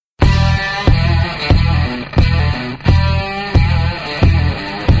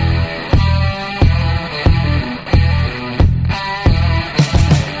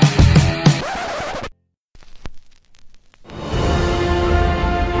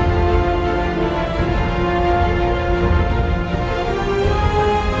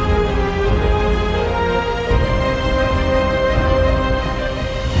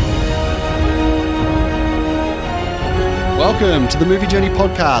Welcome to the Movie Journey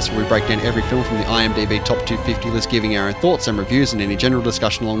podcast, where we break down every film from the IMDb Top 250 list, giving our own thoughts and reviews and any general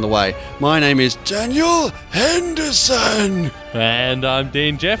discussion along the way. My name is Daniel Henderson. And I'm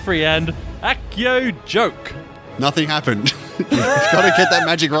Dean Jeffrey, and Accio joke. Nothing happened. You've got to get that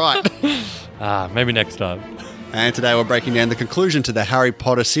magic right. Maybe next time. And today we're breaking down the conclusion to the Harry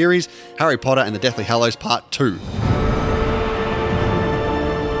Potter series, Harry Potter and the Deathly Hallows Part 2.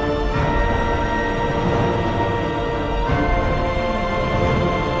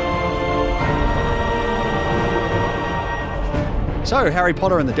 So, Harry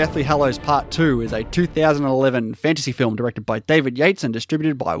Potter and the Deathly Hallows Part 2 is a 2011 fantasy film directed by David Yates and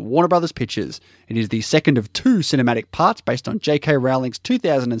distributed by Warner Brothers Pictures. It is the second of two cinematic parts based on J.K. Rowling's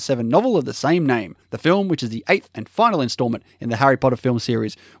 2007 novel of the same name. The film, which is the eighth and final installment in the Harry Potter film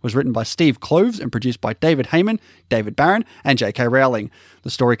series, was written by Steve Kloves and produced by David Heyman, David Barron, and J.K. Rowling. The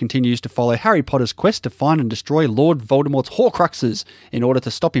story continues to follow Harry Potter's quest to find and destroy Lord Voldemort's Horcruxes in order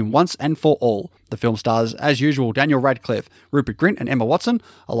to stop him once and for all. The film stars, as usual, Daniel Radcliffe, Rupert Grint and Emma Watson,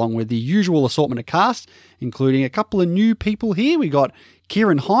 along with the usual assortment of cast, including a couple of new people here. We got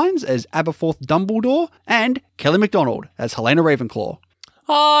Kieran Hines as Aberforth Dumbledore and Kelly MacDonald as Helena Ravenclaw.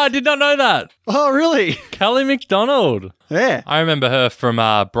 Oh, I did not know that. Oh, really? Kelly MacDonald. Yeah. I remember her from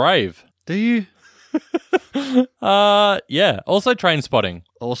Brave. Do you? Yeah. Also Trainspotting.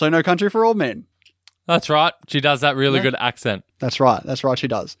 Also No Country for Old Men. That's right. She does that really good accent. That's right. That's right, she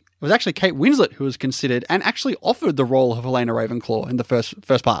does. It was actually Kate Winslet who was considered and actually offered the role of Helena Ravenclaw in the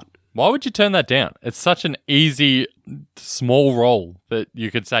first part. Why would you turn that down? It's such an easy, small role that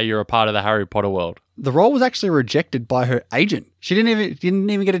you could say you're a part of the Harry Potter world. The role was actually rejected by her agent. She didn't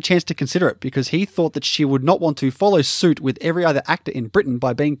even get a chance to consider it because he thought that she would not want to follow suit with every other actor in Britain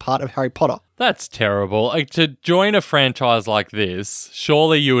by being part of Harry Potter. That's terrible. Like, to join a franchise like this,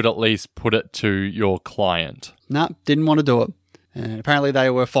 surely you would at least put it to your client. No, didn't want to do it. And apparently they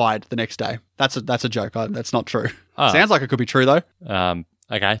were fired the next day. That's a joke. That's not true. Oh. Sounds like it could be true, though.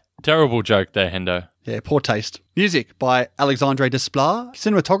 Okay. Terrible joke there, Hendo. Yeah, poor taste. Music by Alexandre Desplat.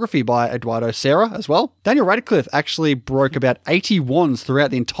 Cinematography by Eduardo Serra as well. Daniel Radcliffe actually broke about 80 wands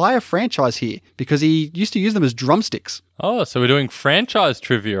throughout the entire franchise here because he used to use them as drumsticks. Oh, so we're doing franchise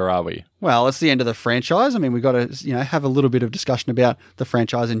trivia, are we? Well, it's the end of the franchise. I mean, we've got to have a little bit of discussion about the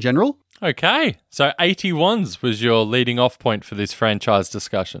franchise in general. Okay, so 80 wands was your leading off point for this franchise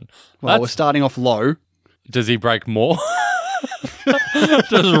discussion. Well, we're starting off low. Does he break more?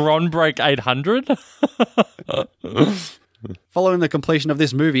 Does Ron break 800? Following the completion of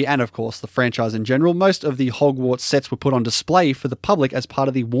this movie, and of course the franchise in general, most of the Hogwarts sets were put on display for the public as part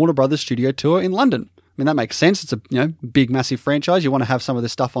of the Warner Brothers studio tour in London. I mean, that makes sense. It's a big, massive franchise. You want to have some of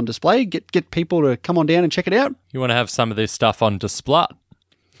this stuff on display. Get people to come on down and check it out. You want to have some of this stuff on display.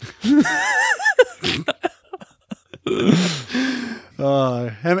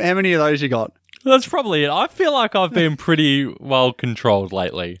 How many of those you got? That's probably it. I feel like I've been pretty well controlled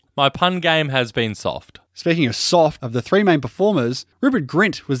lately. My pun game has been soft. Speaking of soft, of the three main performers, Rupert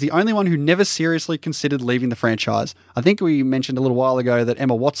Grint was the only one who never seriously considered leaving the franchise. I think we mentioned a little while ago that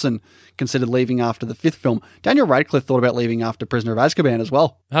Emma Watson considered leaving after the fifth film. Daniel Radcliffe thought about leaving after Prisoner of Azkaban as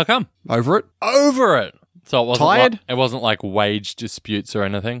well. How come? Over it. Over it! So it wasn't tired? It wasn't like wage disputes or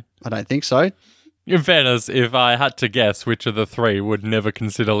anything? I don't think so. In fairness, if I had to guess which of the three would never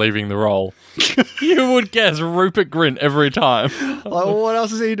consider leaving the role, you would guess Rupert Grint every time. Like, what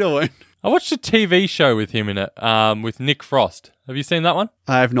else is he doing? I watched a TV show with him in it, with Nick Frost. Have you seen that one?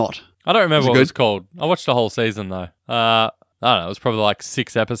 I have not. I don't remember what it was called. I watched the whole season, though. I don't know, it was probably like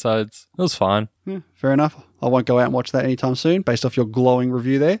 6 episodes. It was fine. Yeah, fair enough. I won't go out and watch that anytime soon, based off your glowing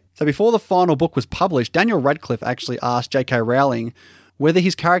review there. So before the final book was published, Daniel Radcliffe actually asked J.K. Rowling whether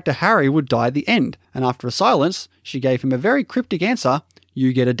his character Harry would die at the end. And after a silence, she gave him a very cryptic answer: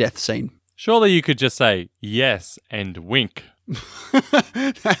 you get a death scene. Surely you could just say yes and wink.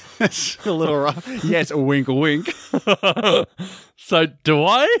 That's a little rough. Yes, a wink, a wink. So do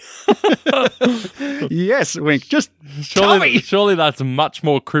I? Yes, wink. Just tell me. Surely that's much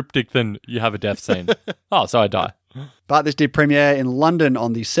more cryptic than you have a death scene. Oh, so I die. But this did premiere in London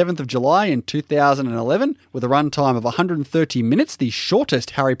on the 7th of July in 2011 with a runtime of 130 minutes, the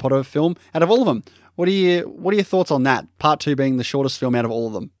shortest Harry Potter film out of all of them. What are your thoughts on that? Part 2 being the shortest film out of all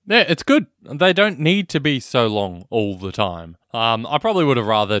of them. Yeah, it's good. They don't need to be so long all the time. I probably would have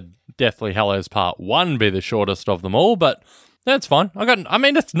rather Deathly Hallows Part 1 be the shortest of them all, but that's fine.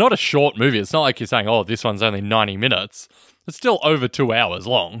 It's not a short movie. It's not like you're saying, oh, this one's only 90 minutes. It's still over 2 hours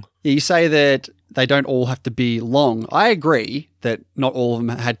long. Yeah, you say that they don't all have to be long. I agree that not all of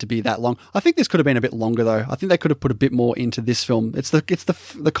them had to be that long. I think this could have been a bit longer, though. I think they could have put a bit more into this film. It's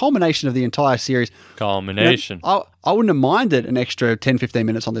the culmination of the entire series. Culmination. I wouldn't have minded an extra 10, 15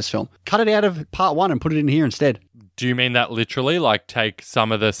 minutes on this film. Cut it out of part 1 and put it in here instead. Do you mean that literally? Like take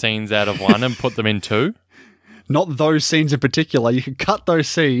some of the scenes out of 1 and put them in 2? Not those scenes in particular. You could cut those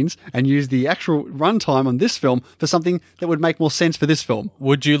scenes and use the actual runtime on this film for something that would make more sense for this film.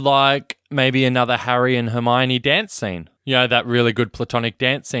 Would you like maybe another Harry and Hermione dance scene? You know, that really good platonic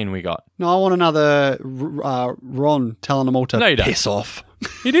dance scene we got. No, I want another Ron telling them all to piss off.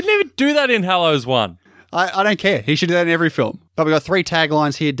 He didn't even do that in Hallows 1. I don't care. He should do that in every film. But we got 3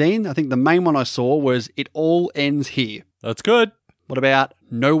 taglines here, Dean. I think the main one I saw was, "It all ends here." That's good. What about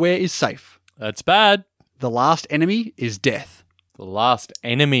 "Nowhere is safe"? That's bad. "The last enemy is death." The last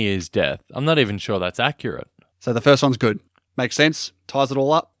enemy is death. I'm not even sure that's accurate. So the first one's good. Makes sense. Ties it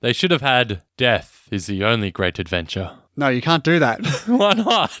all up. They should have had "Death is the only great adventure." No, you can't do that. Why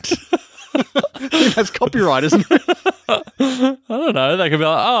not? That's copyright, isn't it? I don't know. They could be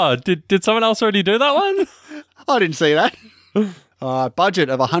like, oh, did someone else already do that one? I didn't see that. Budget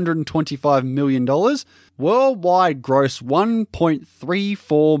of $125 million. Worldwide gross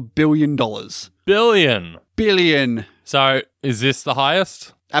 $1.34 billion. Billion. So is this the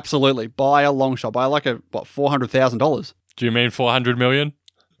highest? Absolutely. By a long shot. By like $400,000. Do you mean 400 million?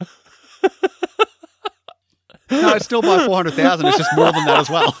 No, it's still by 400,000. It's just more than that as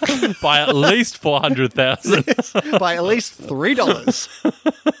well. By at least 400,000. Yes, by at least $3.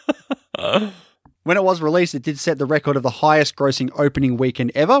 When it was released, it did set the record of the highest grossing opening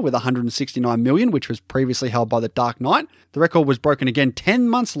weekend ever with $169 million, which was previously held by The Dark Knight. The record was broken again 10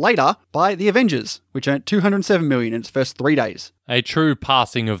 months later by The Avengers, which earned $207 million in its first 3 days. A true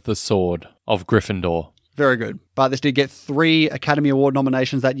passing of the sword of Gryffindor. Very good. But this did get 3 Academy Award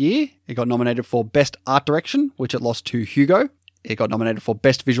nominations that year. It got nominated for Best Art Direction, which it lost to Hugo. It got nominated for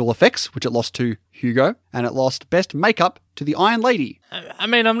Best Visual Effects, which it lost to Hugo. And it lost Best Makeup to The Iron Lady. I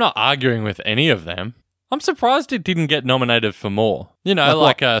mean, I'm not arguing with any of them. I'm surprised it didn't get nominated for more. You know,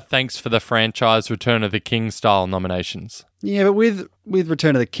 like thanks for the franchise Return of the King style nominations. Yeah, but with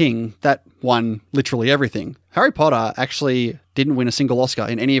Return of the King, that won literally everything. Harry Potter actually didn't win a single Oscar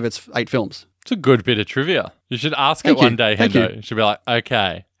in any of its 8 films. It's a good bit of trivia. You should ask it one day, Hendo. You should be like,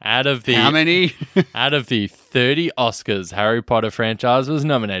 okay, out of the how many? out of the 30 Oscars Harry Potter franchise was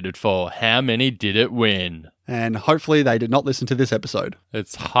nominated for, how many did it win? And hopefully they did not listen to this episode.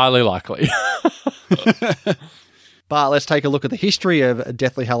 It's highly likely. But let's take a look at the history of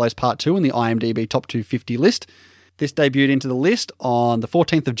Deathly Hallows Part 2 in the IMDb Top 250 list. This debuted into the list on the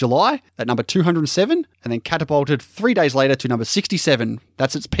 14th of July at number 207 and then catapulted 3 days later to number 67.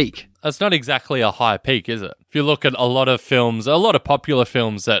 That's its peak. That's not exactly a high peak, is it? If you look at a lot of films, a lot of popular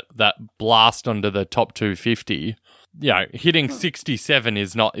films that blast onto the top 250, you know, hitting 67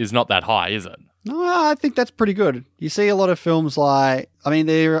 is not that high, is it? No, I think that's pretty good. You see a lot of films like, I mean,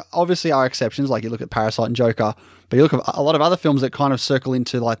 there obviously are exceptions, like you look at Parasite and Joker, but you look at a lot of other films that kind of circle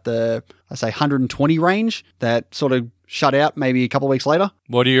into like the, I say, 120 range that sort of shut out maybe a couple of weeks later.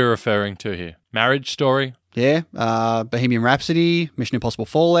 What are you referring to here? Marriage Story? Yeah, Bohemian Rhapsody, Mission Impossible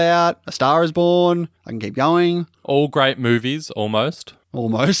Fallout, A Star is Born, I can keep going. All great movies, almost.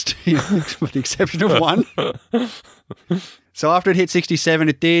 Almost, with the exception of one. So after it hit 67,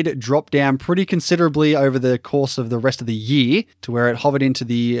 it did drop down pretty considerably over the course of the rest of the year to where it hovered into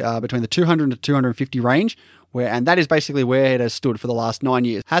the between the 200 to 250 range, and that is basically where it has stood for the last 9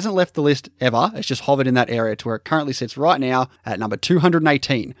 years. Hasn't left the list ever. It's just hovered in that area to where it currently sits right now at number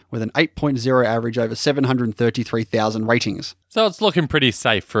 218 with an 8.0 average over 733,000 ratings. So it's looking pretty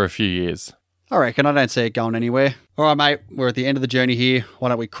safe for a few years. I reckon. I don't see it going anywhere. All right, mate. We're at the end of the journey here. Why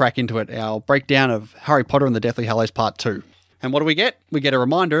don't we crack into it? Our breakdown of Harry Potter and the Deathly Hallows Part 2. And what do we get? We get a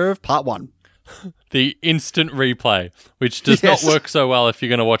reminder of Part 1. The instant replay, which does not work so well if you're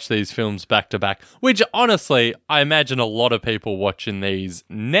going to watch these films back to back, which honestly, I imagine a lot of people watching these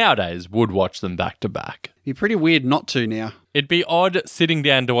nowadays would watch them back to back. It'd be pretty weird not to now. It'd be odd sitting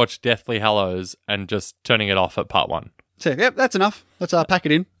down to watch Deathly Hallows and just turning it off at Part 1. So, yep, that's enough. Let's pack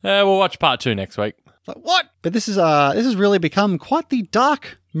it in. We'll watch Part 2 next week. Like, what? But this has really become quite the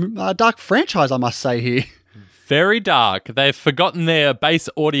dark franchise, I must say here. Very dark. They've forgotten their base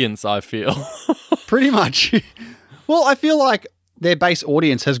audience, I feel. Pretty much. Well, I feel like their base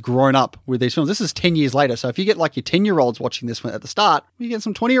audience has grown up with these films. This is 10 years later. So if you get like your 10-year-olds watching this one at the start, you get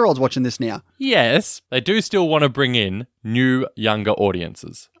some 20-year-olds watching this now. Yes, they do still want to bring in new, younger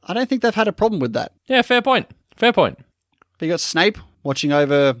audiences. I don't think they've had a problem with that. Yeah, fair point. Fair point. But you got Snape watching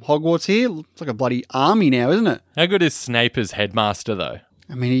over Hogwarts here. It's like a bloody army now, isn't it? How good is Snape as headmaster, though?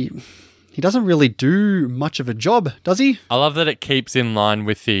 I mean, he doesn't really do much of a job, does he? I love that it keeps in line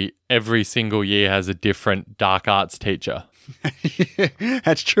with the every single year has a different dark arts teacher.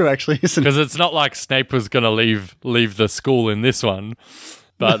 That's true, actually, isn't it? Because it's not like Snape was going to leave the school in this one.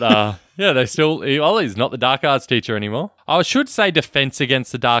 But yeah, he's not the dark arts teacher anymore. I should say defense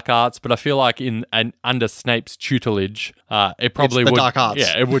against the dark arts, but I feel like under Snape's tutelage, it probably would. Dark arts.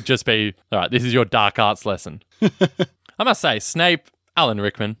 Yeah, it would just be, all right, this is your dark arts lesson. I must say, Snape, Alan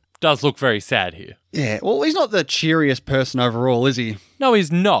Rickman, does look very sad here. Yeah, well, he's not the cheeriest person overall, is he? No,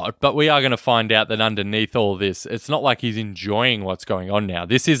 he's not, but we are going to find out that underneath all this, it's not like he's enjoying what's going on now.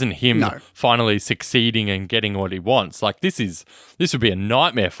 This isn't him finally succeeding and getting what he wants. Like, this would be a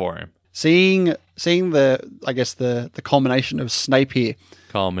nightmare for him. Seeing the culmination of Snape here.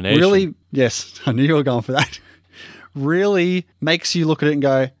 Culmination. Really, yes, I knew you were going for that. Really makes you look at it and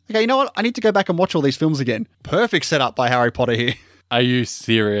go, okay, you know what? I need to go back and watch all these films again. Perfect setup by Harry Potter here. Are you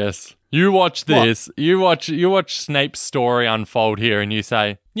serious? You watch this, you watch Snape's story unfold here and you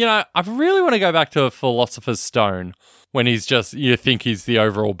say, you know, I really want to go back to a Philosopher's Stone when you think he's the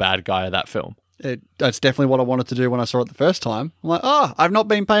overall bad guy of that film. That's definitely what I wanted to do when I saw it the first time. I'm like, I've not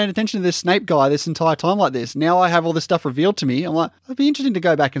been paying attention to this Snape guy this entire time like this. Now I have all this stuff revealed to me. I'm like, it'd be interesting to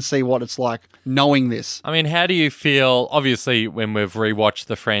go back and see what it's like knowing this. I mean, how do you feel? Obviously, when we've rewatched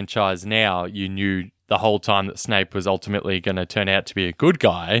the franchise now, you knew the whole time that Snape was ultimately going to turn out to be a good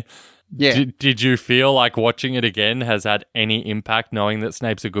guy. Yeah. Did you feel like watching it again has had any impact knowing that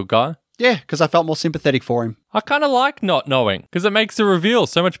Snape's a good guy? Yeah, because I felt more sympathetic for him. I kind of like not knowing because it makes the reveal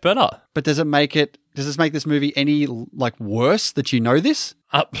so much better. But does this make this movie any worse that you know this?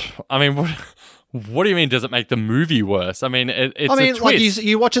 I mean, what do you mean? Does it make the movie worse? I mean, it's a twist. Like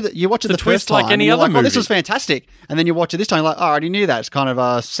you watch it the first time, like any other movie. Oh, this was fantastic, and then you watch it this time, you're like, I already knew that. It's kind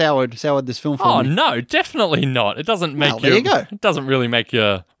of soured this film for me. Oh no, definitely not. It doesn't make there you go. It doesn't really make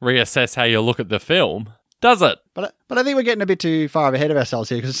you reassess how you look at the film, does it? But I think we're getting a bit too far ahead of ourselves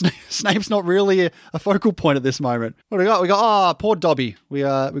here because Snape's not really a focal point at this moment. What do we got? We got poor Dobby. We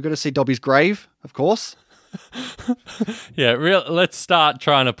got to see Dobby's grave, of course. Yeah, let's start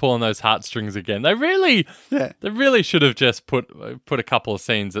trying to pull on those heartstrings again. They really should have just put a couple of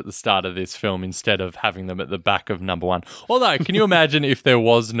scenes at the start of this film instead of having them at the back of number one. Although, can you imagine if there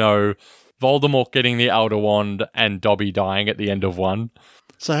was no Voldemort getting the Elder Wand and Dobby dying at the end of one?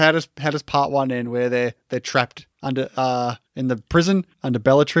 So how does part one end where they're trapped under in the prison under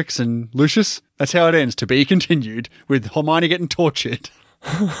Bellatrix and Lucius? That's how it ends. To be continued with Hermione getting tortured.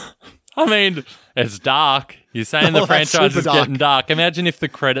 I mean, it's dark. You're saying the franchise is getting dark. Imagine if the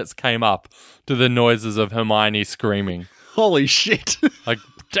credits came up to the noises of Hermione screaming. Holy shit. Like,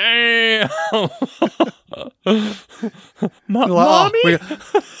 damn. Mommy?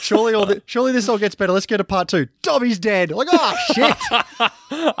 Surely this all gets better. Let's get to part two. Dobby's dead. Like, oh, shit.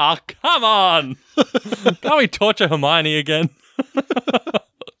 Oh, come on. Can't we torture Hermione again?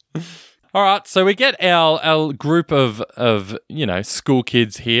 All right, so we get our group of school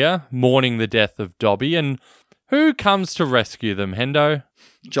kids here mourning the death of Dobby, and who comes to rescue them, Hendo?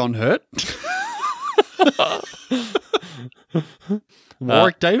 John Hurt?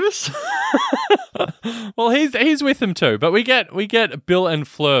 Warwick Davis? Well, he's with them too, but we get Bill and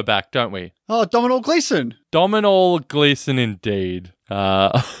Fleur back, don't we? Oh, Domhnall Gleeson. Domhnall Gleeson indeed.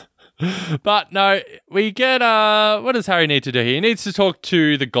 But no, we get, what does Harry need to do here? He needs to talk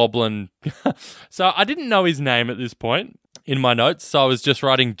to the goblin. So I didn't know his name at this point in my notes, so I was just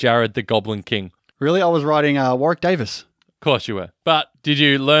writing Jared the Goblin King. Really? I was writing Warwick Davis. Of course you were. But did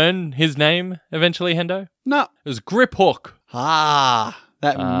you learn his name eventually, Hendo? No. It was Grip Hook. Ah,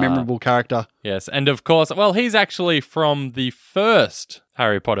 that memorable character. Yes, and of course, well, he's actually from the first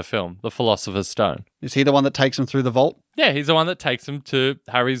Harry Potter film, The Philosopher's Stone. Is he the one that takes him through the vault? Yeah, he's the one that takes him to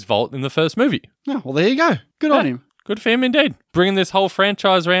Harry's vault in the first movie. Oh, well, there you go. Good on him. Good for him indeed. Bringing this whole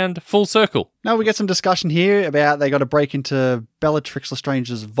franchise round full circle. Now we get some discussion here about they got to break into Bellatrix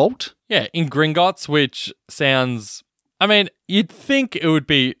Lestrange's vault. Yeah, in Gringotts, which sounds... I mean, you'd think it would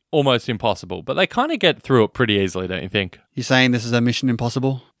be almost impossible, but they kind of get through it pretty easily, don't you think? You're saying this is a Mission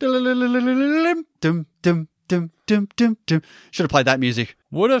Impossible? Dum, dum, dum, dum, dum, dum. Should have played that music.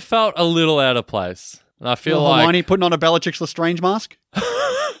 Would have felt a little out of place. And I feel like... Hermione putting on a Bellatrix Lestrange mask?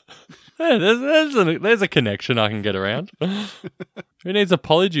 Yeah, there's a connection I can get around. Who needs a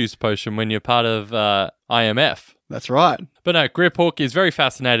polyjuice potion when you're part of IMF? That's right. But no, Grip Hook is very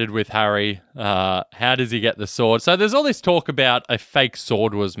fascinated with Harry. How does he get the sword? So there's all this talk about a fake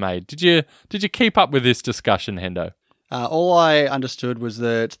sword was made. Did you keep up with this discussion, Hendo? All I understood was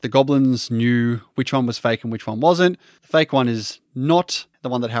that the goblins knew which one was fake and which one wasn't. The fake one is not the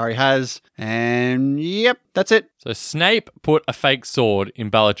one that Harry has. And yep, that's it. So Snape put a fake sword in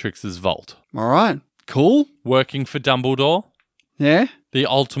Bellatrix's vault. All right. Cool. Working for Dumbledore, Yeah. the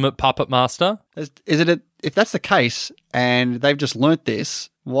ultimate puppet master. If that's the case and they've just learnt this,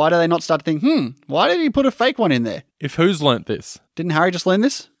 why do they not start to think, why did he put a fake one in there? If who's learnt this? Didn't Harry just learn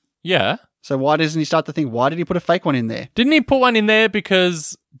this? Yeah. So why doesn't he start to think, why did he put a fake one in there? Didn't he put one in there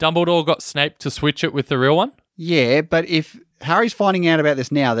because Dumbledore got Snape to switch it with the real one? Yeah, but if Harry's finding out about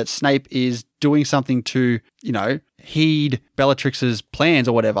this now, that Snape is doing something to, heed Bellatrix's plans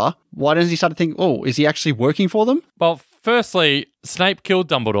or whatever, why doesn't he start to think, is he actually working for them? Well, firstly, Snape killed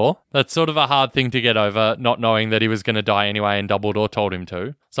Dumbledore. That's sort of a hard thing to get over, not knowing that he was going to die anyway and Dumbledore told him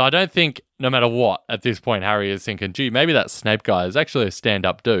to. So I don't think, no matter what, at this point, Harry is thinking, gee, maybe that Snape guy is actually a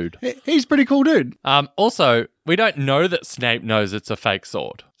stand-up dude. He's a pretty cool dude. Also, we don't know that Snape knows it's a fake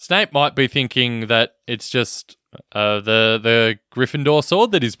sword. Snape might be thinking that it's just the Gryffindor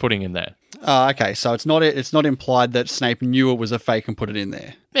sword that he's putting in there. Okay, so it's not implied that Snape knew it was a fake and put it in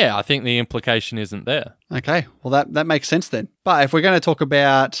there. Yeah, I think the implication isn't there. Okay, well that makes sense then. But if we're going to talk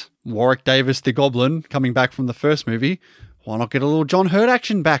about Warwick Davis the Goblin coming back from the first movie, why not get a little John Hurt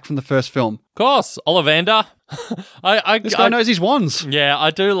action back from the first film? Of course, Ollivander. This guy knows his wands. Yeah,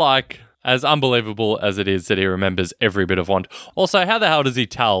 I do like, as unbelievable as it is that he remembers every bit of wand. Also, how the hell does he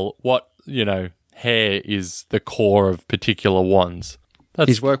tell what, hair is the core of particular wands?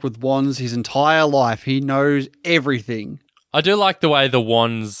 He's worked with wands his entire life. He knows everything. I do like the way the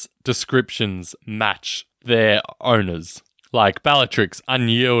wands descriptions match their owners. Like Bellatrix,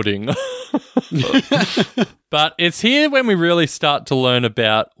 unyielding. But it's here when we really start to learn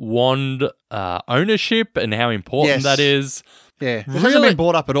about wand ownership and how important that is. Yeah, this hasn't been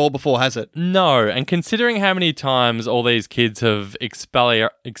brought up at all before, has it? No, and considering how many times all these kids have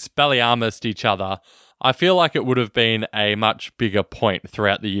Expelliarmused each other, I feel like it would have been a much bigger point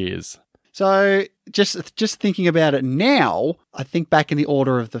throughout the years. So, just thinking about it now, I think back in the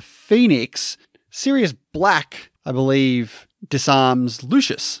Order of the Phoenix, Sirius Black, I believe, disarms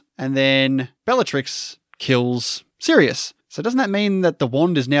Lucius, and then Bellatrix kills Sirius. So doesn't that mean that the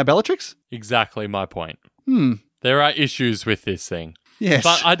wand is now Bellatrix? Exactly my point. There are issues with this thing. Yes.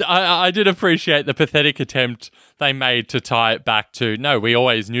 But I did appreciate the pathetic attempt they made to tie it back to, no, we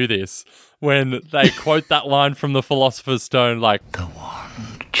always knew this, when they quote that line from the Philosopher's Stone, like, the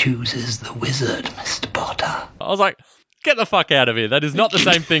wand chooses the wizard, Mr. Potter. I was like, get the fuck out of here. That is not the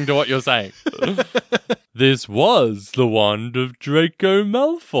same thing to what you're saying. This was the wand of Draco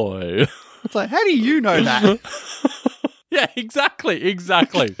Malfoy. It's like, how do you know that? Yeah, exactly.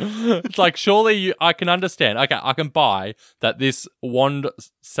 It's like, surely I can understand. Okay, I can buy that this wand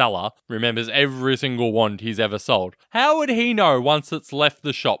seller remembers every single wand he's ever sold. How would he know once it's left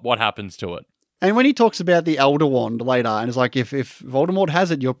the shop what happens to it? And when he talks about the Elder Wand later, and it's like, if Voldemort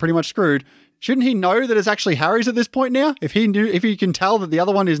has it, you're pretty much screwed. Shouldn't he know that it's actually Harry's at this point now? If he can tell that the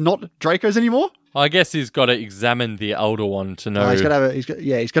other one is not Draco's anymore? I guess he's got to examine the Elder Wand to know. He's got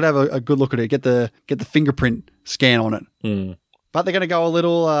to have a good look at it. Get the fingerprint scan on it. But they're going to go a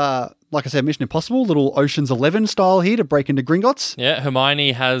little, like I said, Mission Impossible, little Ocean's 11 style here to break into Gringotts. Yeah,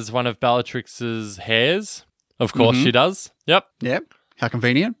 Hermione has one of Bellatrix's hairs. Of course she does. Yep. How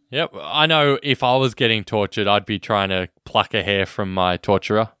convenient. Yep. I know if I was getting tortured, I'd be trying to pluck a hair from my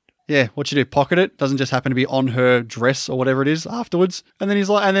torturer. Yeah, what you do, pocket it. Doesn't just happen to be on her dress or whatever it is afterwards. And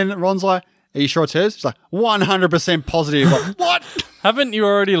then Ron's like, are you sure it's hers? He's like, 100% positive. Like, what? Haven't you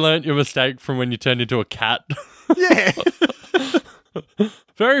already learnt your mistake from when you turned into a cat? Yeah.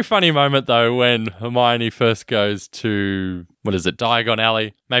 Very funny moment, though, when Hermione first goes to, Diagon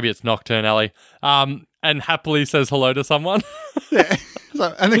Alley? Maybe it's Nocturne Alley. And happily says hello to someone. Yeah.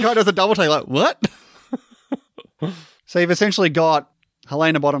 And the guy does a double take, like, what? So you've essentially got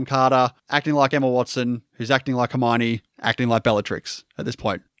Helena Bonham Carter acting like Emma Watson, who's acting like Hermione, acting like Bellatrix at this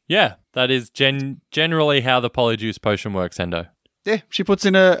point. Yeah, that is generally how the Polyjuice potion works, Endo. Yeah, she puts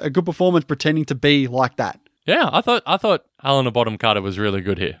in a good performance pretending to be like that. Yeah, I thought Helena Bonham Carter was really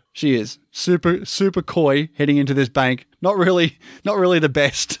good here. She is super, super coy heading into this bank. Not really the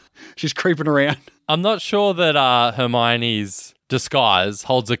best. She's creeping around. I'm not sure that Hermione's disguise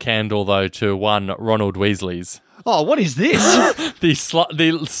holds a candle, though, to one Ronald Weasley's. Oh, what is this? The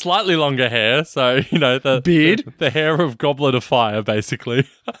slightly longer hair, so, the beard. The hair of Goblet of Fire, basically.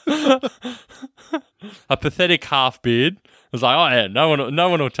 A pathetic half beard. I was like, oh yeah, no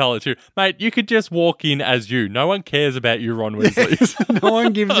one will tell it to you. Mate, you could just walk in as you. No one cares about you, Ron Weasley. Yes, no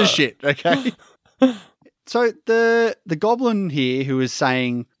one gives a shit, okay? So the goblin here who is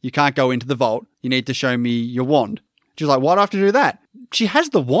saying, you can't go into the vault, you need to show me your wand. She's like, why do I have to do that? She has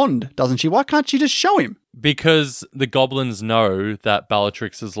the wand, doesn't she? Why can't she just show him? Because the goblins know that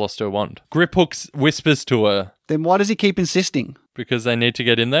Bellatrix has lost her wand. Griphook whispers to her. Then why does he keep insisting? Because they need to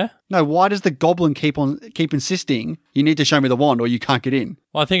get in there? No, why does the goblin keep insisting, you need to show me the wand or you can't get in?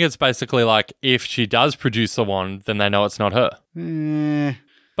 Well, I think it's basically like, if she does produce the wand, then they know it's not her.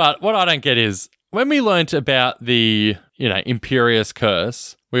 But what I don't get is, when we learnt about the, Imperious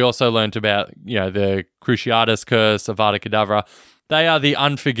Curse, we also learnt about, the Cruciatus Curse, Avada Kedavra. They are the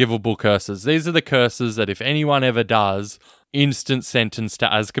unforgivable curses. These are the curses that if anyone ever does, instant sentence to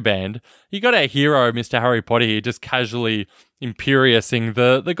Azkaban. You got our hero, Mr. Harry Potter here, just casually imperiousing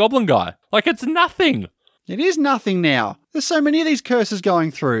the goblin guy. Like, it's nothing. It is nothing now. There's so many of these curses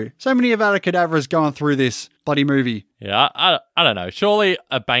going through. So many Avada Kedavras going through this bloody movie. Yeah, I don't know. Surely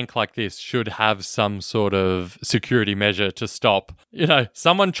a bank like this should have some sort of security measure to stop,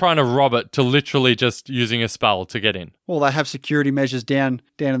 someone trying to rob it to literally just using a spell to get in. Well, they have security measures down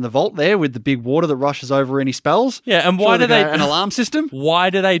in the vault there with the big water that rushes over any spells. Yeah, and why do they... An alarm system? Why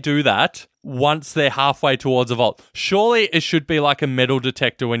do they do that once they're halfway towards a vault? Surely it should be like a metal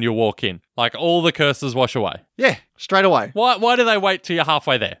detector when you walk in. Like, all the curses wash away. Yeah, straight away. Why do they wait till you're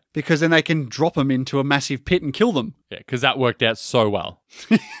halfway there? Because then they can drop them into a massive pit and kill them. Yeah, because that worked out so well.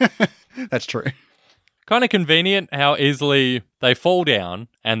 That's true. Kind of convenient how easily they fall down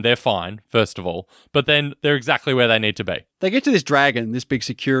and they're fine, first of all, but then they're exactly where they need to be. They get to this dragon, this big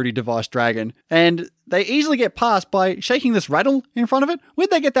security device dragon, and they easily get past by shaking this rattle in front of it. Where'd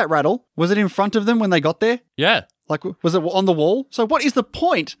they get that rattle? Was it in front of them when they got there? Yeah. Like, was it on the wall? So what is the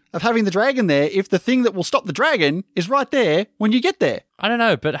point of having the dragon there if the thing that will stop the dragon is right there when you get there? I don't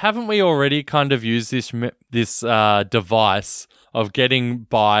know, but haven't we already kind of used this device of getting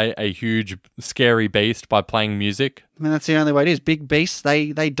by a huge, scary beast by playing music? I mean, that's the only way it is. Big beasts,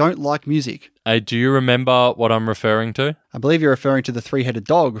 they don't like music. Do you remember what I'm referring to? I believe you're referring to the three-headed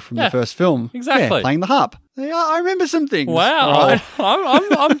dog from the first film. Exactly. Yeah, playing the harp. Yeah, I remember some things. Wow. Right.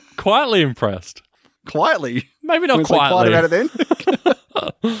 I'm quietly impressed. Quietly? Maybe not quietly. Quiet about it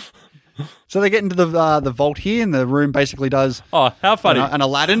then. So they get into the vault here, and the room basically does... Oh, how funny. An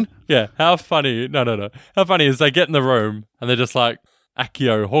Aladdin. Yeah, how funny. No. How funny is they get in the room, and they're just like,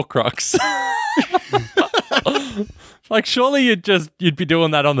 Accio Horcrux. Like, surely you'd be doing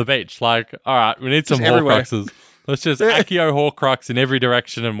that on the beach. Like, all right, we need some Horcruxes. Let's just Accio Horcrux in every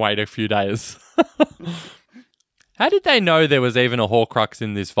direction and wait a few days. How did they know there was even a Horcrux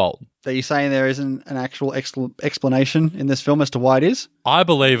in this vault? Are you saying there isn't an actual explanation in this film as to why it is? I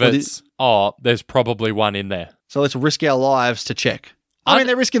believe there's probably one in there. So let's risk our lives to check. I mean,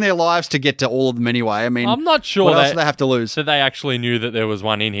 they're risking their lives to get to all of them anyway. I mean, I'm not sure what else do they have to lose? So they actually knew that there was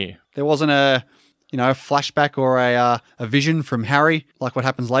one in here. There wasn't a flashback or a vision from Harry, like what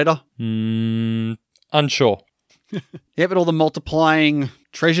happens later? Unsure. Yeah, but all the multiplying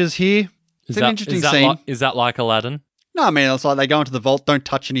treasures here. It's an interesting scene. Is that like Aladdin? No, I mean, it's like they go into the vault, don't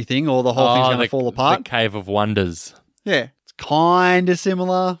touch anything, or the whole thing's going to fall apart. The Cave of Wonders. Yeah, it's kind of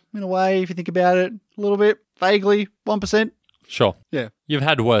similar in a way, if you think about it. A little bit, vaguely, 1%. Sure. Yeah. You've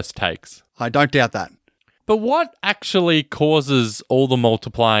had worse takes. I don't doubt that. But what actually causes all the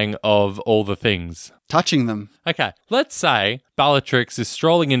multiplying of all the things? Touching them. Okay, let's say Bellatrix is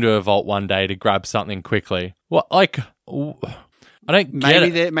strolling into a vault one day to grab something quickly. What, like... I don't get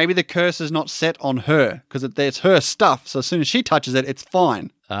it. Maybe the curse is not set on her because it's her stuff. So as soon as she touches it, it's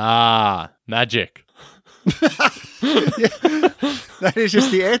fine. Ah, magic. That is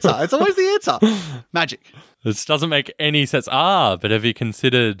just the answer. It's always the answer. Magic. This doesn't make any sense. But have you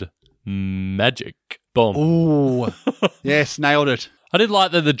considered magic? Boom. Ooh. Yes, nailed it. I did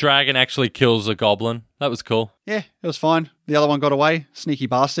like that the dragon actually kills a goblin. That was cool. Yeah, it was fine. The other one got away. Sneaky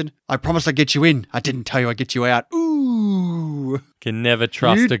bastard. I promised I'd get you in. I didn't tell you I'd get you out. Ooh. Can never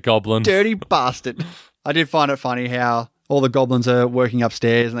trust a goblin. Dirty bastard. I did find it funny how all the goblins are working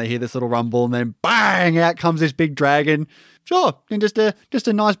upstairs and they hear this little rumble and then bang, out comes this big dragon. Sure. And just a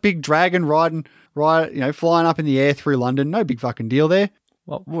nice big dragon flying up in the air through London. No big fucking deal there.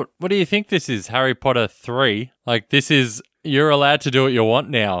 What do you think this is? Harry Potter 3? Like, this is... You're allowed to do what you want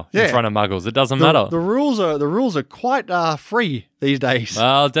now in front of muggles. It doesn't matter. The rules are quite free these days.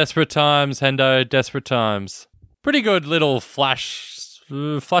 Well, desperate times, Hendo, desperate times. Pretty good little flash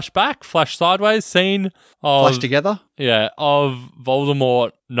sideways scene of... Flash together? Yeah, of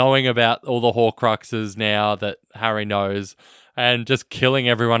Voldemort knowing about all the Horcruxes now that Harry knows and just killing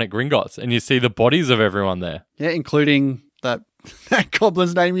everyone at Gringotts. And you see the bodies of everyone there. Yeah, including that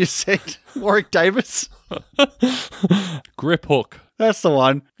goblin's name you said, Warwick Davis. Griphook. That's the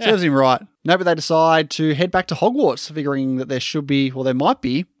one. Yeah. Serves him right. No, but they decide to head back to Hogwarts, figuring that there might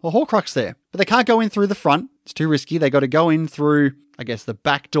be a Horcrux there. But they can't go in through the front It's too risky. They got to go in through, I guess, the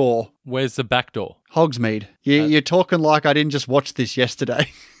back door. Where's the back door? Hogsmeade. You're talking like I didn't just watch this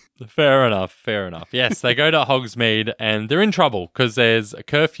yesterday. Fair enough. Yes, they go to Hogsmeade and they're in trouble because there's a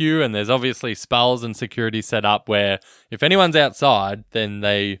curfew and there's obviously spells and security set up where if anyone's outside, then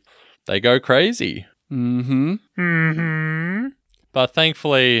they go crazy. Mm-hmm. But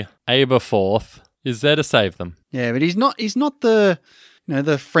thankfully, Aberforth is there to save them. Yeah, but he's not the,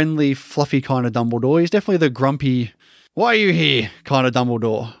 the friendly, fluffy kind of Dumbledore. He's definitely the grumpy, why are you here kind of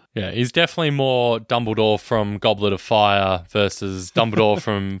Dumbledore. Yeah, he's definitely more Dumbledore from Goblet of Fire versus Dumbledore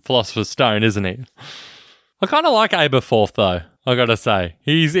from Philosopher's Stone, isn't he? I kind of like Aberforth, though, I gotta say.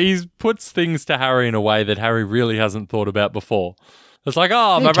 He's puts things to Harry in a way that Harry really hasn't thought about before. It's like,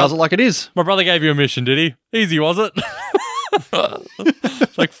 he tells it like it is. My brother gave you a mission, did he? Easy, was it?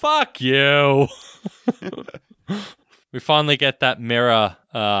 It's like, fuck you. We finally get that mirror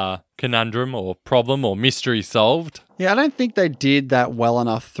conundrum or problem or mystery solved. Yeah, I don't think they did that well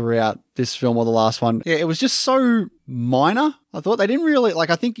enough throughout this film or the last one. Yeah, it was just so minor. I thought they didn't really,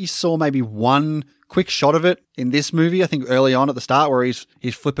 I think you saw maybe one quick shot of it in this movie, I think early on at the start where he's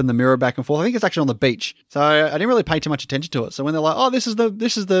flipping the mirror back and forth. I think it's actually on the beach. So I didn't really pay too much attention to it. So when they're like, oh, this is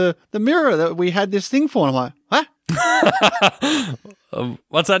the mirror that we had this thing for. And I'm like, what?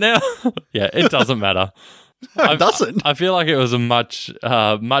 What's that now? Yeah, it doesn't matter. No, it doesn't. I feel like it was a much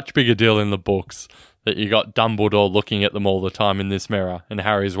bigger deal in the books that you got Dumbledore looking at them all the time in this mirror and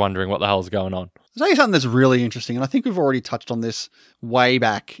Harry's wondering what the hell's going on. I'll tell you something that's really interesting, and I think we've already touched on this way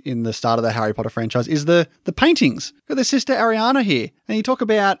back in the start of the Harry Potter franchise, is the paintings. Got their sister Ariana here, and you talk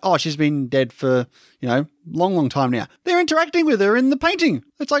about, she's been dead for, long time now. They're interacting with her in the painting.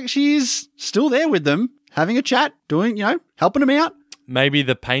 It's like she's still there with them, having a chat, doing, helping them out. Maybe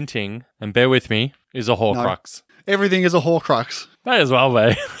the painting, and bear with me, is a Horcrux. No, everything is a Horcrux. May as well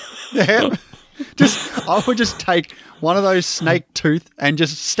be. Yeah. I would just take one of those snake tooth and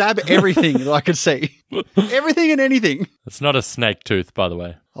just stab everything that I could see. Everything and anything. It's not a snake tooth, by the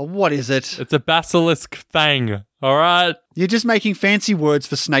way. Oh, what is it? It's a basilisk fang, all right? You're just making fancy words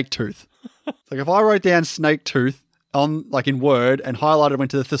for snake tooth. Like if I wrote down snake tooth on in Word and highlighted went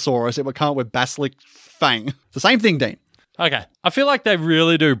to the thesaurus, it would come up with basilisk fang. It's the same thing, Dean. Okay. I feel like they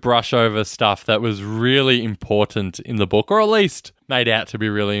really do brush over stuff that was really important in the book, or at least made out to be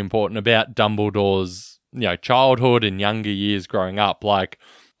really important about Dumbledore's, childhood and younger years growing up. Like,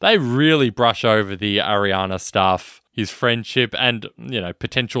 they really brush over the Ariana stuff, his friendship and,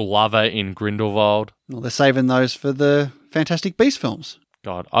 potential lover in Grindelwald. Well, they're saving those for the Fantastic Beasts films.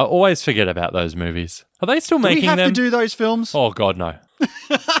 God, I always forget about those movies. Are they still making them? Do we have to do those films? Oh, God, no.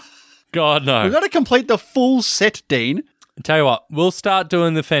 God, no. We've got to complete the full set, Dean. Tell you what, we'll start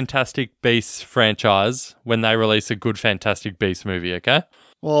doing the Fantastic Beasts franchise when they release a good Fantastic Beasts movie, okay?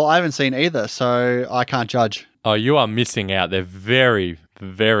 Well, I haven't seen either, so I can't judge. Oh, you are missing out. They're very,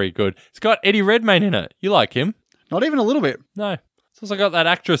 very good. It's got Eddie Redmayne in it. You like him? Not even a little bit. No. It's also got that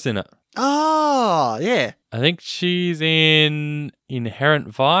actress in it. Oh, yeah. I think she's in Inherent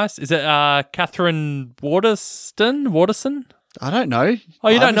Vice. Is it Catherine Waterston? I don't know. Oh,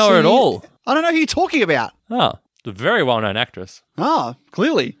 you don't know her at all? I don't know who you're talking about. Oh. A very well-known actress. Ah,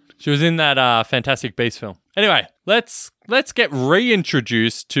 clearly. She was in that Fantastic Beasts film. Anyway, let's get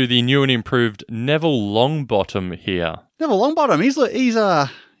reintroduced to the new and improved Neville Longbottom here. Neville Longbottom,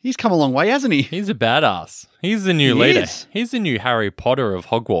 he's come a long way, hasn't he? He's a badass. He's the new leader. He's the new Harry Potter of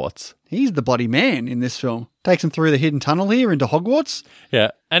Hogwarts. He's the bloody man in this film. Takes him through the hidden tunnel here into Hogwarts. Yeah,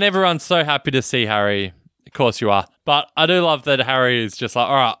 and everyone's so happy to see Harry. Of course you are. But I do love that Harry is just like,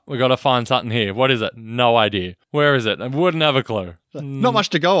 all right, we got to find something here. What is it? No idea. Where is it? I wouldn't have a clue. Not much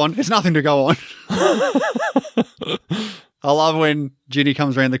to go on. It's nothing to go on. I love when Ginny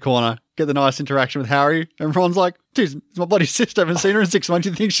comes around the corner, get the nice interaction with Harry, and Ron's like, geez, it's my bloody sister. I haven't seen her in 6 months.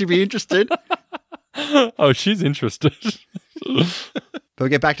 You think she'd be interested? Oh, she's interested. But we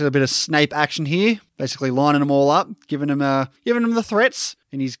get back to a bit of Snape action here, basically lining them all up, giving them the threats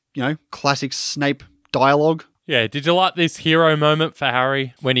in his, classic Snape dialogue. Yeah, did you like this hero moment for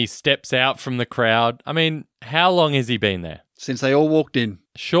Harry when he steps out from the crowd? I mean, how long has he been there? Since they all walked in.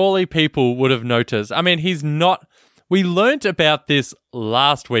 Surely people would have noticed. I mean, he's not... We learnt about this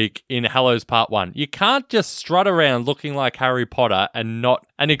last week in Hallows Part 1. You can't just strut around looking like Harry Potter and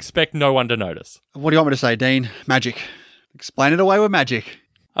expect no one to notice. What do you want me to say, Dean? Magic. Explain it away with magic.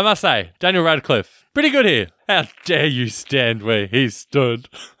 I must say, Daniel Radcliffe, pretty good here. How dare you stand where he stood?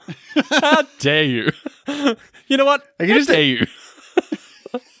 How dare you? You know what? How dare you?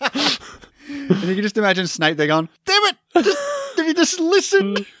 And you can just imagine Snape there going, damn it! If you just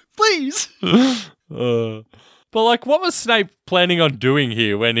listen, please. But, like, what was Snape planning on doing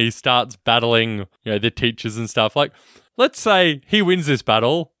here when he starts battling, the teachers and stuff? Like, let's say he wins this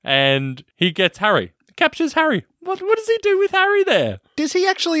battle and he gets Harry, captures Harry. What does he do with Harry there? Does he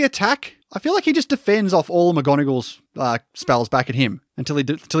actually attack? I feel like he just defends off all of McGonagall's spells back at him until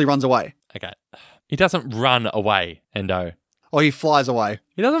he runs away. Okay. He doesn't run away, Endo. Or he flies away.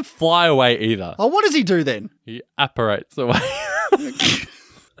 He doesn't fly away either. Oh, what does he do then? He apparates away.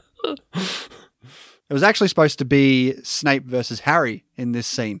 It was actually supposed to be Snape versus Harry in this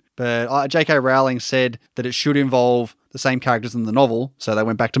scene, but J.K. Rowling said that it should involve the same characters in the novel, so they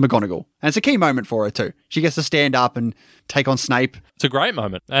went back to McGonagall. And it's a key moment for her too. She gets to stand up and take on Snape. It's a great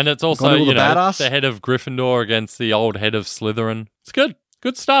moment. And it's also, badass. The head of Gryffindor against the old head of Slytherin. It's good.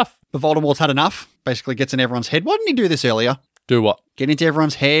 Good stuff. But Voldemort's had enough. Basically gets in everyone's head. Why didn't he do this earlier? Do what? Get into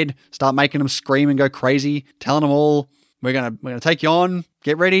everyone's head, start making them scream and go crazy, telling them all, we're gonna take you on,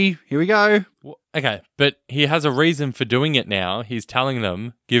 get ready, here we go. Okay, but he has a reason for doing it now. He's telling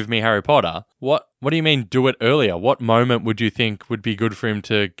them, give me Harry Potter. What do you mean do it earlier? What moment would you think would be good for him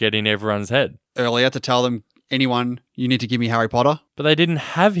to get in everyone's head? Earlier to tell them, anyone, you need to give me Harry Potter. But they didn't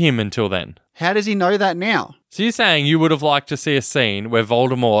have him until then. How does he know that now? So you're saying you would have liked to see a scene where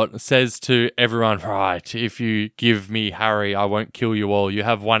Voldemort says to everyone, right, if you give me Harry, I won't kill you all. You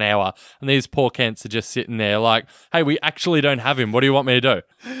have 1 hour. And these poor Kents are just sitting there like, hey, we actually don't have him. What do you want me to do?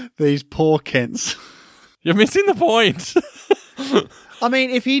 These poor Kents. You're missing the point. I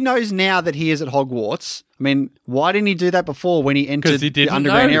mean, if he knows now that he is at Hogwarts, I mean, why didn't he do that before when he entered the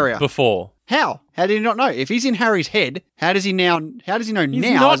underground area? Before. How? How did he not know? If he's in Harry's head, how does he know He's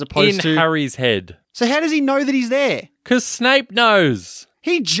now not as opposed to Harry's head? So how does he know that he's there? Because Snape knows.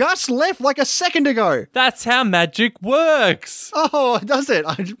 He just left like a second ago. That's how magic works. Oh, does it?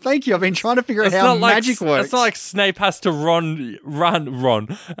 Thank you. I've been trying to figure out how magic works. It's not like Snape has to run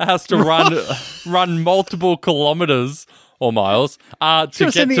multiple kilometers or miles to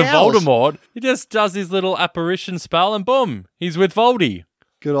get to Voldemort. He just does his little apparition spell and boom, he's with Voldy.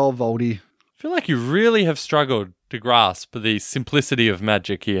 Good old Voldy. I feel like you really have struggled to grasp the simplicity of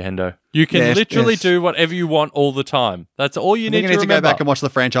magic here, Hendo. You can literally do whatever you want all the time. That's all you need to remember. To go back and watch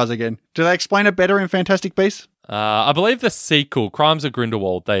the franchise again. Do they explain it better in Fantastic Beasts? I believe the sequel, Crimes of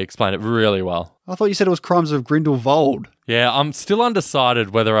Grindelwald, they explain it really well. I thought you said it was Crimes of Grindelwald. Yeah, I'm still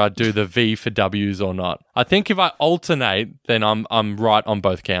undecided whether I do the V for W's or not. I think if I alternate, then I'm right on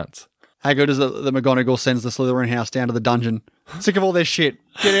both counts. How good is it that McGonagall sends the Slytherin house down to the dungeon? Sick of all this shit.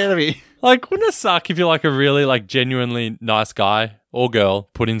 Get out of here. Like, wouldn't it suck if you're like a really genuinely nice guy or girl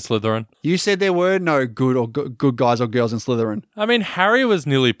put in Slytherin? You said there were no good guys or girls in Slytherin. I mean, Harry was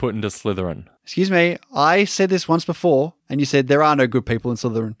nearly put into Slytherin. Excuse me, I said this once before, and you said there are no good people in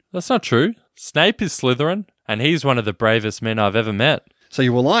Slytherin. That's not true. Snape is Slytherin, and he's one of the bravest men I've ever met. So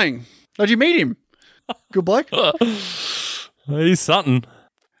you were lying. How'd you meet him? Good bloke? He's something.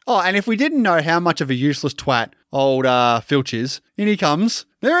 Oh, and if we didn't know how much of a useless twat old Filch is, in he comes.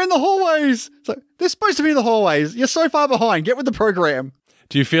 They're in the hallways. So they're supposed to be in the hallways. You're so far behind. Get with the program.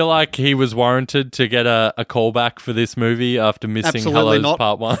 Do you feel like he was warranted to get a callback for this movie after missing Hallows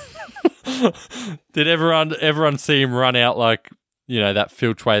Part 1? Did everyone see him run out that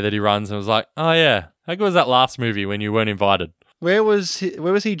Filch way that he runs and was like, oh yeah, how good was that last movie when you weren't invited? Where was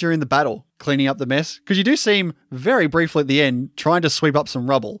he during the battle, cleaning up the mess? Because you do see him very briefly at the end trying to sweep up some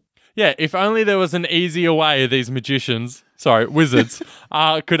rubble. Yeah, if only there was an easier way these wizards,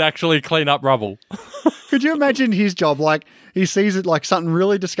 could actually clean up rubble. Could you imagine his job? Like, he sees it like something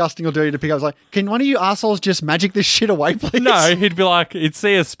really disgusting or dirty to pick up. He's like, can one of you assholes just magic this shit away, please? No, he'd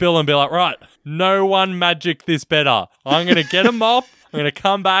see a spill and be like, right, no one magic this better. I'm going to get a mop. I'm going to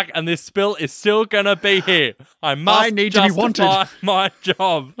come back and this spill is still going to be here. I need to be wanted. My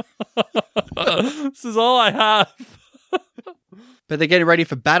job. This is all I have. But they're getting ready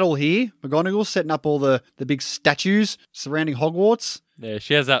for battle here. McGonagall's setting up all the big statues surrounding Hogwarts. Yeah,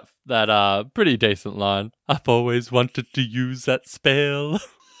 she has that pretty decent line. I've always wanted to use that spell.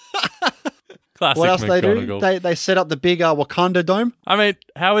 Classic what else McGonagall. They do? They set up the big Wakanda dome. I mean,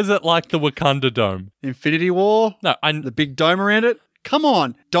 how is it like the Wakanda dome? Infinity War. No, the big dome around it. Come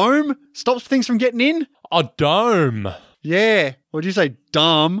on, dome stops things from getting in. A dome. Yeah. What'd you say,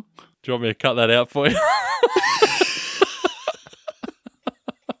 dumb? Do you want me to cut that out for you?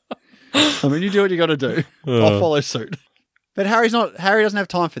 I mean, you do what you got to do. I'll follow suit. But Harry doesn't have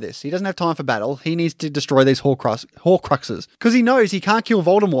time for this. He doesn't have time for battle. He needs to destroy these Horcruxes because he knows he can't kill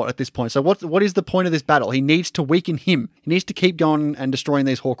Voldemort at this point. So what is the point of this battle? He needs to weaken him. He needs to keep going and destroying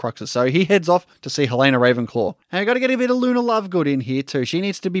these Horcruxes. So he heads off to see Helena Ravenclaw. And I got to get a bit of Luna Lovegood in here too. She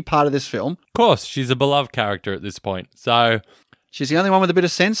needs to be part of this film. Of course, she's a beloved character at this point. So She's the only one with a bit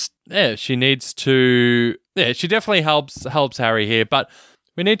of sense. Yeah, she needs to... Yeah, she definitely helps Harry here, but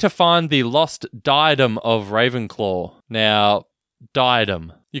we need to find the lost diadem of Ravenclaw. Now,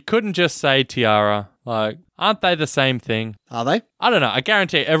 diadem. You couldn't just say tiara. Like, aren't they the same thing? Are they? I don't know. I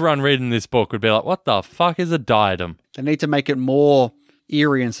guarantee everyone reading this book would be like, what the fuck is a diadem? They need to make it more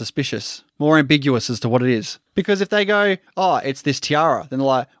eerie and suspicious, more ambiguous as to what it is. Because if they go, oh, it's this tiara, then they're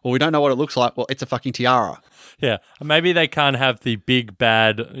like, well, we don't know what it looks like. Well, it's a fucking tiara. Yeah, maybe they can't have the big,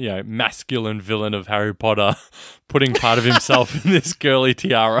 bad, masculine villain of Harry Potter putting part of himself in this girly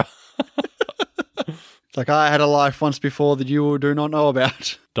tiara. It's like, I had a life once before that you do not know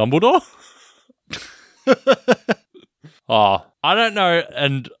about. Dumbledore? Oh, I don't know.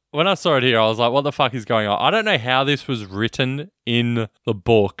 And when I saw it here, I was like, what the fuck is going on? I don't know how this was written in the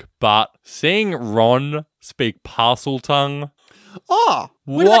book, but seeing Ron speak Parseltongue... Oh,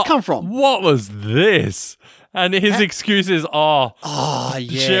 where did that come from? What was this? And his excuse is,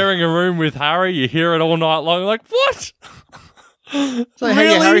 sharing a room with Harry, you hear it all night long. Like, what? So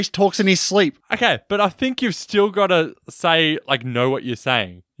Really? Harry talks in his sleep. Okay, but I think you've still got to say, know what you're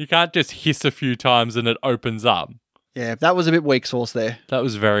saying. You can't just hiss a few times and it opens up. Yeah, that was a bit weak sauce there. That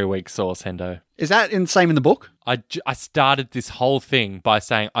was very weak sauce, Hendo. Is that in the same in the book? I started this whole thing by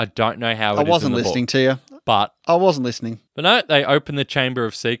saying I don't know how it is in the book. I wasn't listening to you. But I wasn't listening. But no, they opened the Chamber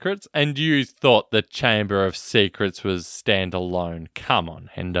of Secrets, and you thought the Chamber of Secrets was standalone. Come on,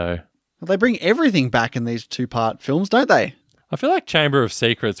 Hendo. Well, they bring everything back in these two-part films, don't they? I feel like Chamber of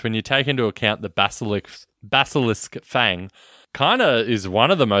Secrets, when you take into account the basilisk fang, kind of is one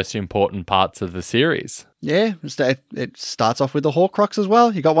of the most important parts of the series. Yeah, it starts off with the Horcrux as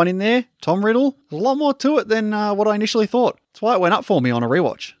well. You got one in there, Tom Riddle. There's a lot more to it than what I initially thought. That's why it went up for me on a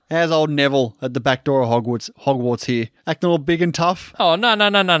rewatch. How's old Neville at the back door of Hogwarts here? Acting all big and tough? Oh, no.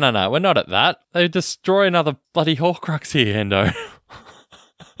 We're not at that. They destroy another bloody Horcrux here, Hendo.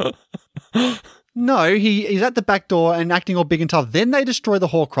 No, he's at the back door and acting all big and tough. Then they destroy the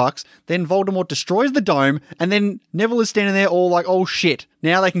Horcrux. Then Voldemort destroys the dome. And then Neville is standing there all like, oh shit,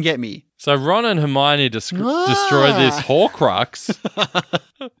 now they can get me. So Ron and Hermione destroy this Horcrux.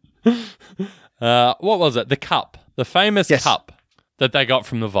 What was it? The cup. The famous cup that they got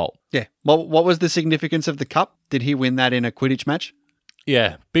from the vault. Yeah. Well, what was the significance of the cup? Did he win that in a Quidditch match?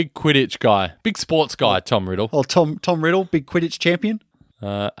 Yeah, big Quidditch guy. Big sports guy, Tom Riddle. Oh, Tom Riddle, big Quidditch champion.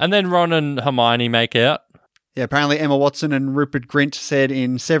 And then Ron and Hermione make out. Yeah, apparently Emma Watson and Rupert Grint said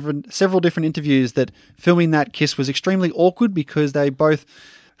in several different interviews that filming that kiss was extremely awkward because they both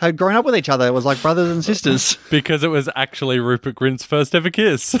had grown up with each other. It was like brothers and sisters. Because it was actually Rupert Grint's first ever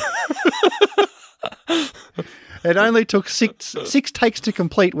kiss. It only took six takes to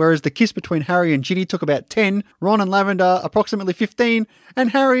complete, whereas the kiss between Harry and Ginny took about 10, Ron and Lavender approximately 15,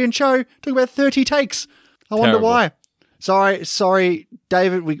 and Harry and Cho took about 30 takes. I wonder why. Sorry,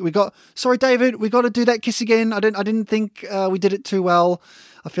 David. Sorry, David. We got to do that kiss again. I didn't think we did it too well.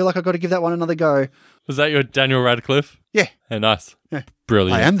 I feel like I got to give that one another go. Was that your Daniel Radcliffe? Yeah. Hey, nice. Yeah.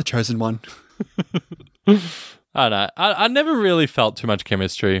 Brilliant. I am the chosen one. I don't know. I never really felt too much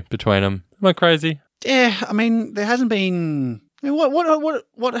chemistry between them. Am I crazy? Yeah. I mean, there hasn't been. I mean,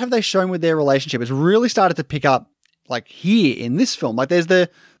 what have they shown with their relationship? It's really started to pick up, like here in this film. Like there's the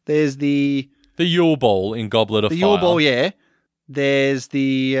Yule Ball in Goblet of Fire. The Yule Ball, yeah. There's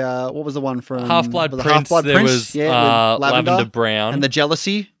the, what was the one from... Half-Blood Prince. Half-Blood there Prince, was Lavender Brown. And the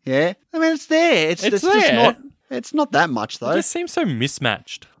jealousy, yeah. I mean, it's there. It's there. just not... It's not that much, though. It just seems so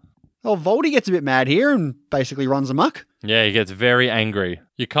mismatched. Oh, Voldy gets a bit mad here and basically runs amok. Yeah, he gets very angry.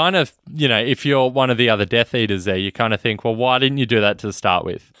 You kind of, if you're one of the other Death Eaters there, you kind of think, well, why didn't you do that to start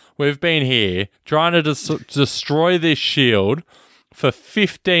with? We've been here trying to destroy this shield for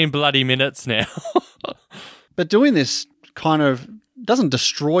 15 bloody minutes now. But doing this kind of doesn't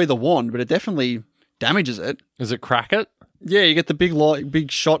destroy the wand, but it definitely damages it. Does it crack it? Yeah, you get the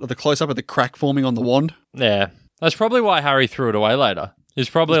big shot of the close-up of the crack forming on the wand. Yeah. That's probably why Harry threw it away later. He's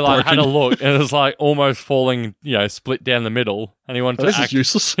probably had a look and it was like almost falling, split down the middle. And he wanted is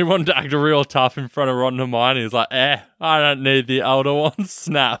useless. He wanted to act real tough in front of Ron and Hermione. He's like, I don't need the elder one.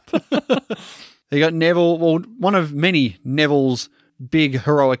 Snap. You got Neville, one of many Neville's big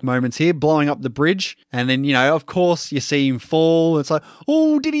heroic moments here, blowing up the bridge. And then, of course, you see him fall. It's like,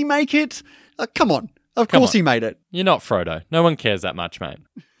 oh, did he make it? Come on. Of course he made it. You're not Frodo. No one cares that much, mate.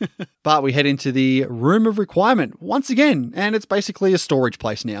 But we head into the Room of Requirement once again, and it's basically a storage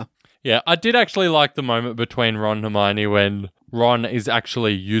place now. Yeah, I did actually like the moment between Ron and Hermione when Ron is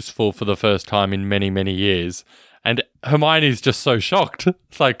actually useful for the first time in many, many years. And Hermione's just so shocked.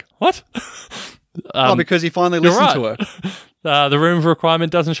 It's like, what? Because he finally listened to her. The Room of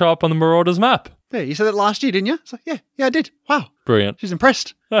Requirement doesn't show up on the Marauders map. Yeah, you said that last year, didn't you? It's like, yeah, I did. Wow. Brilliant. She's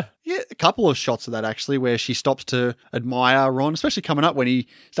impressed. Yeah. Yeah, a couple of shots of that, actually, where she stops to admire Ron, especially coming up when he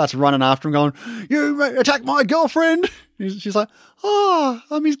starts running after him going, you attacked my girlfriend. She's like, oh,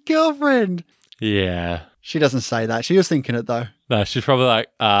 I'm his girlfriend. Yeah. She doesn't say that. She was thinking it, though. No, she's probably like,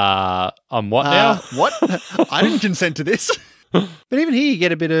 I'm what now? What? I didn't consent to this. But even here, you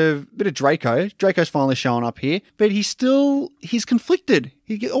get a bit of Draco. Draco's finally showing up here, but he's conflicted.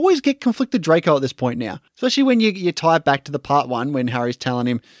 You always get conflicted Draco at this point now, especially when you tie it back to the part one when Harry's telling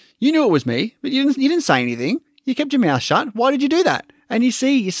him, you knew it was me, but you didn't say anything. You kept your mouth shut. Why did you do that? And you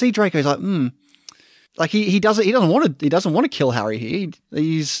see Draco's like, like he doesn't want to kill Harry here.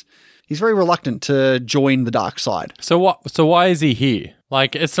 He's very reluctant to join the dark side. So why is he here?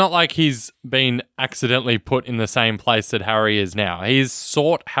 Like, it's not like he's been accidentally put in the same place that Harry is now. He's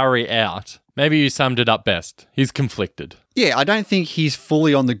sought Harry out. Maybe you summed it up best. He's conflicted. Yeah, I don't think he's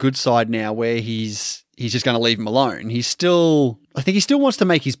fully on the good side now where he's just going to leave him alone. I think he still wants to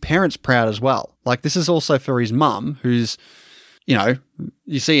make his parents proud as well. Like, this is also for his mum, who's,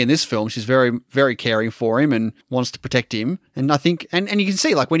 you see in this film, she's very, very caring for him and wants to protect him. And I think, and you can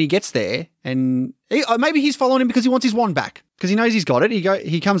see, like, when he gets there, and maybe he's following him because he wants his wand back. Because he knows he's got it.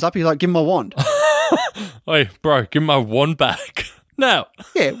 He comes up, he's like, give him my wand. Oi, bro, give him my wand back. No.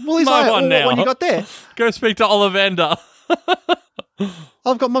 Yeah, well, he's my like, one now. When you got there? Go speak to Ollivander.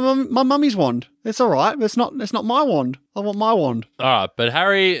 I've got my mummy's wand. It's all right. It's not my wand. I want my wand. All right, but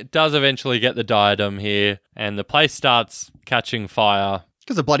Harry does eventually get the diadem here, and the place starts catching fire.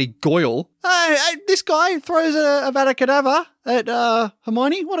 Because of bloody Goyle. Hey, this guy throws a Avada Kedavra at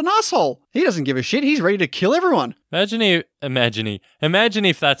Hermione. What an asshole. He doesn't give a shit. He's ready to kill everyone. Imagine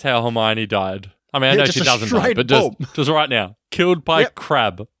if that's how Hermione died. I mean, I know she doesn't die, but just right now. Killed by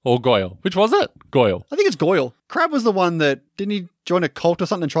Crabbe or Goyle. Which was it? Goyle. I think it's Goyle. Crabbe was the one that, didn't he join a cult or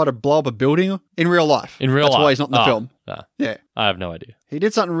something and try to blow up a building in real life? That's why he's not in the film. No. Yeah. I have no idea. He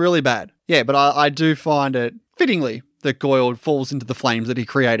did something really bad. Yeah, but I do find it fittingly that Goyle falls into the flames that he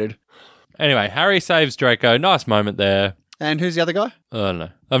created. Anyway, Harry saves Draco. Nice moment there. And who's the other guy? I don't know.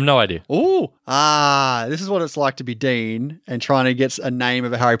 I have no idea. Ooh. This is what it's like to be Dean and trying to get a name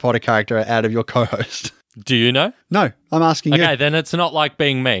of a Harry Potter character out of your co-host. Do you know? No, I'm asking you. Okay, then it's not like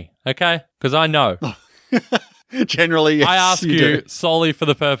being me, okay? Because I know. Generally, yes, I ask you solely for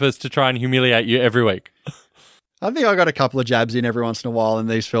the purpose to try and humiliate you every week. I think I got a couple of jabs in every once in a while in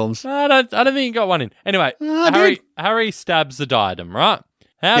these films. I don't think you got one in. Anyway, Harry stabs the diadem, right?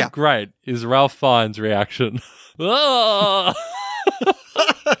 How great is Ralph Fiennes' reaction?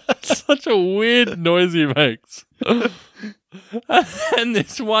 Such a weird noise he makes. And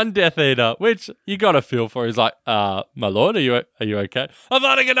this one Death Eater, which you got to feel for, he's like, my lord, are you okay? I'm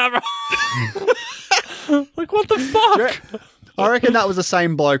not going to. Like, what the fuck? I reckon that was the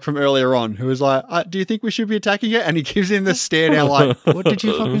same bloke from earlier on who was like, do you think we should be attacking it? And he gives him the stare down like, what did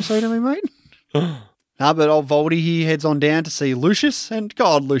you fucking say to me, mate? But old Voldy, he heads on down to see Lucius, and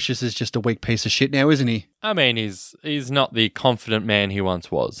God, Lucius is just a weak piece of shit now, isn't he? I mean, he's not the confident man he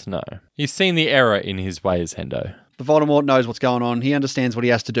once was, no. He's seen the error in his ways, Hendo. But Voldemort knows what's going on. He understands what he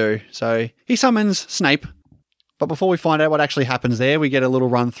has to do. So he summons Snape. But before we find out what actually happens there, we get a little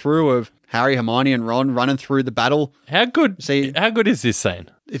run through of Harry, Hermione, and Ron running through the battle. How good is this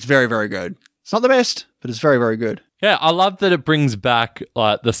scene? It's very, very good. It's not the best, but it's very, very good. Yeah, I love that it brings back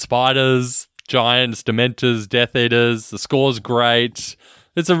like the spiders, giants, dementors, Death Eaters. The score's great.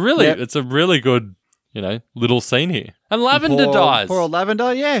 It's a really good, little scene here. And Lavender dies. Poor old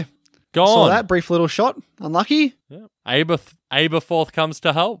Lavender, yeah. Gone. Saw that brief little shot. Unlucky. Yeah. Aberforth comes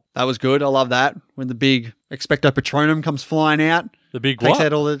to help. That was good. I love that. When the big Expecto Patronum comes flying out. The big takes what?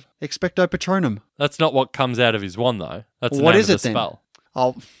 out all the Expecto Patronum. That's not what comes out of his wand, though. That's the what name is of it the then? spell.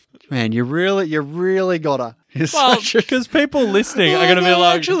 Oh, man, you really gotta. Well, because people listening are going to be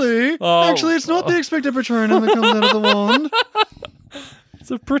like... Actually, it's not the Expecto Patronum that comes out of the wand. It's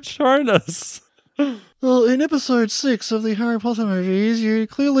a Patronus. Well, in episode 6 of the Harry Potter movies, you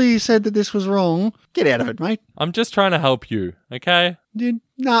clearly said that this was wrong. Get out of it, mate. I'm just trying to help you, okay?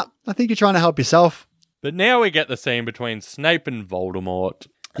 Nah, I think you're trying to help yourself. But now we get the scene between Snape and Voldemort.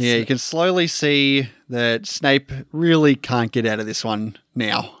 Yeah, you can slowly see that Snape really can't get out of this one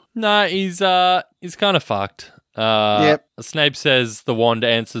now. No, he's kind of fucked. Yep. Snape says the wand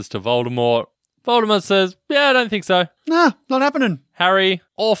answers to Voldemort. Voldemort says, yeah, I don't think so. Nah, not happening. Harry,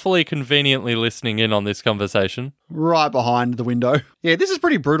 awfully conveniently listening in on this conversation. Right behind the window. Yeah, this is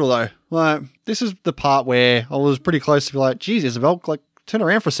pretty brutal, though. Like, this is the part where I was pretty close to be like, geez, Isabel, like, turn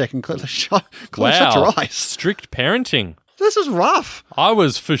around for a second. Shut your eyes. Strict parenting. This is rough. I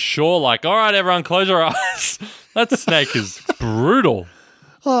was for sure like, all right, everyone, close your eyes. That snake is brutal.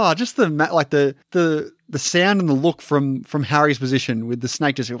 Oh, just the sound and the look from Harry's position with the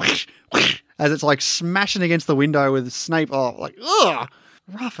snake just whoosh, whoosh, as it's like smashing against the window with Snape. Oh, like, ugh,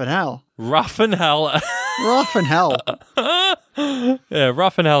 rough and hell. Rough and hell. Rough and hell. Yeah,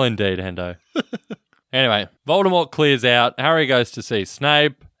 rough and hell indeed, Hendo. Anyway, Voldemort clears out. Harry goes to see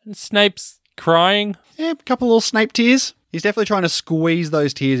Snape. Snape's crying. Yeah, a couple little Snape tears. He's definitely trying to squeeze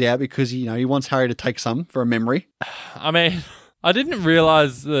those tears out because, you know, he wants Harry to take some for a memory. I mean, I didn't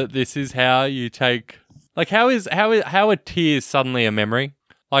realize that this is how you take... Like, how are tears suddenly a memory?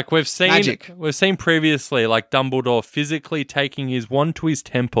 Like, we've seen previously, like, Dumbledore physically taking his wand to his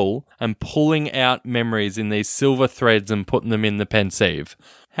temple and pulling out memories in these silver threads and putting them in the pensieve.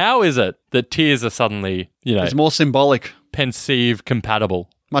 How is it that tears are suddenly, you know... It's more symbolic. Pensieve compatible?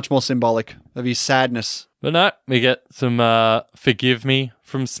 Much more symbolic of his sadness. But no, we get some forgive me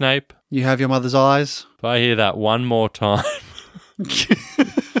from Snape. You have your mother's eyes. If I hear that one more time...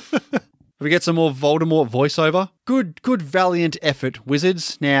 We get some more Voldemort voiceover. Good valiant effort,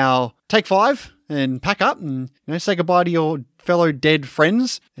 wizards. Now, take 5 and pack up and, you know, say goodbye to your fellow dead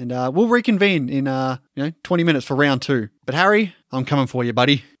friends. And we'll reconvene in, 20 minutes for round 2. But Harry, I'm coming for you,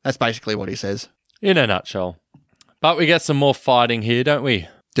 buddy. That's basically what he says. In a nutshell. But we get some more fighting here, don't we?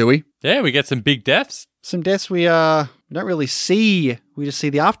 Do we? Yeah, we get some big deaths. Some deaths we don't really see. We just see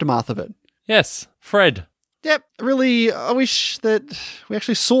the aftermath of it. Yes, Fred. Yep, really, I wish that we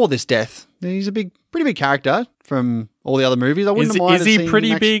actually saw this death. He's a pretty big character from all the other movies. I wouldn't mind. Is he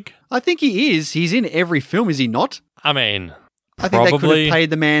pretty big? I think he is. He's in every film, is he not? I mean, I think they could have paid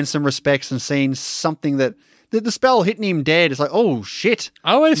the man some respects and seen something that the spell hitting him dead. It's like, oh shit!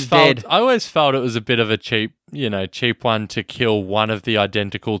 I always felt it was a bit of a cheap one to kill one of the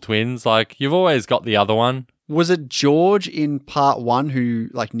identical twins. Like, you've always got the other one. Was it George in part 1 who,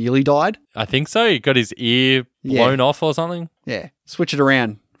 like, nearly died? I think so. He got his ear blown off or something. Yeah. Switch it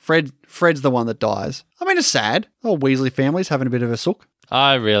around. Fred's the one that dies. I mean, it's sad. The whole Weasley family's having a bit of a sook.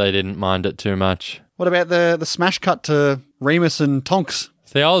 I really didn't mind it too much. What about the smash cut to Remus and Tonks?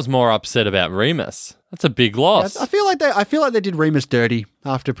 See, I was more upset about Remus. That's a big loss. Yeah, I feel like they did Remus dirty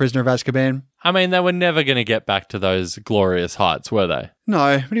after Prisoner of Azkaban. I mean, they were never going to get back to those glorious heights, were they?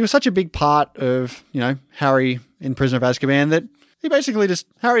 No, but he was such a big part of, Harry in Prisoner of Azkaban that he basically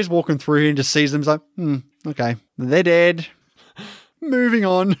Harry's walking through and just sees them. He's like, okay, they're dead. Moving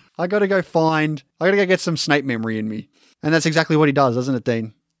on. I got to go get some Snape memory in me. And that's exactly what he does, doesn't it,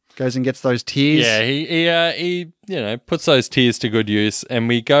 Dean? Goes and gets those tears. Yeah, he puts those tears to good use, and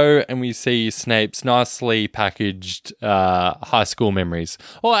we go and we see Snape's nicely packaged high school memories.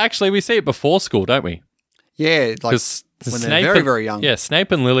 Well, actually, we see it before school, don't we? Yeah, like when they're very, very young. Yeah,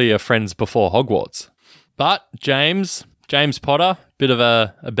 Snape and Lily are friends before Hogwarts. But James Potter, bit of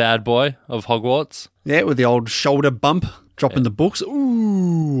a bad boy of Hogwarts. Yeah, with the old shoulder bump, dropping the books.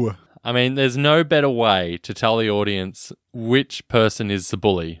 Ooh. I mean, there's no better way to tell the audience which person is the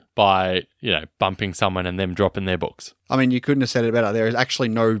bully by, bumping someone and them dropping their books. I mean, you couldn't have said it better. There is actually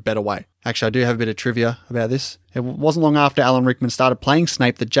no better way. Actually, I do have a bit of trivia about this. It wasn't long after Alan Rickman started playing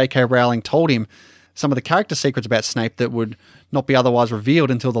Snape that J.K. Rowling told him some of the character secrets about Snape that would not be otherwise revealed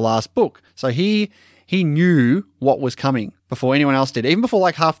until the last book. So he knew what was coming before anyone else did, even before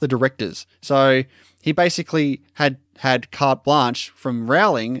like half the directors. So he basically had carte blanche from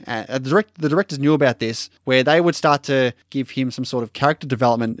Rowling. The directors knew about this, where they would start to give him some sort of character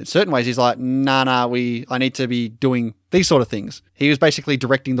development. In certain ways, he's like, I need to be doing these sort of things. He was basically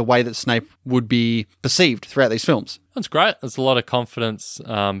directing the way that Snape would be perceived throughout these films. That's great. There's a lot of confidence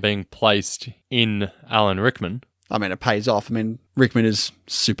being placed in Alan Rickman. I mean, it pays off. I mean, Rickman is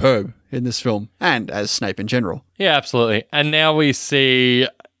superb in this film, and as Snape in general. Yeah, absolutely. And now we see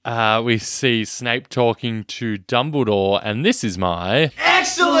Snape talking to Dumbledore, and this is my...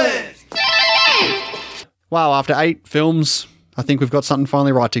 Excellent! Wow, after 8 films, I think we've got something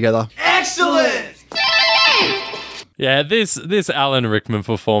finally right together. Excellent! Yeah, this Alan Rickman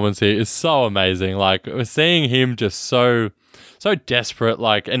performance here is so amazing. Like, we're seeing him just so desperate,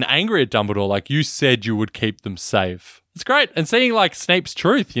 like, and angry at Dumbledore, like, you said you would keep them safe. It's great. And seeing, like, Snape's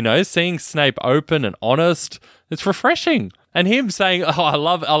truth, seeing Snape open and honest, it's refreshing. And him saying, I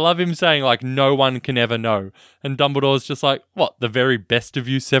love him saying, like, no one can ever know. And Dumbledore's just like, what, the very best of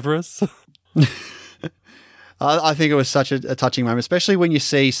you, Severus? I think it was such a touching moment, especially when you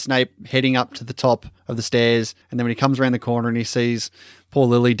see Snape heading up to the top of the stairs, and then when he comes around the corner and he sees poor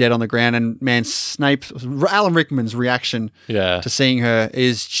Lily dead on the ground, and man, Alan Rickman's reaction to seeing her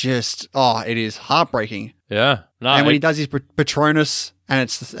is just, it is heartbreaking. Yeah. No, and when he does his Patronus, and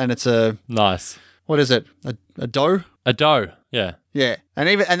it's a... Nice. What is it? A doe? A doe, yeah. Yeah. And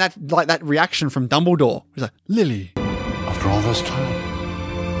that reaction from Dumbledore. He's like, Lily. After all this time,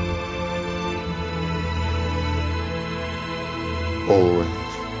 Always.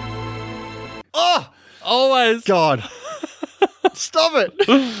 Oh, Always. God. Stop it.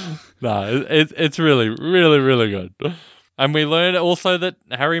 No, it's really, really, really good. And we learn also that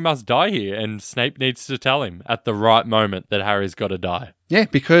Harry must die here, and Snape needs to tell him at the right moment that Harry's got to die. Yeah,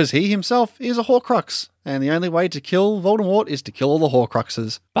 because he himself is a Horcrux, and the only way to kill Voldemort is to kill all the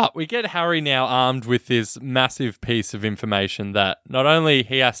Horcruxes. But we get Harry now armed with this massive piece of information that not only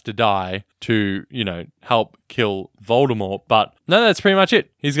he has to die to, help kill Voldemort, but no, that's pretty much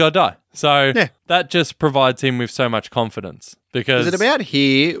it. He's got to die. So that just provides him with so much confidence. Because Is it about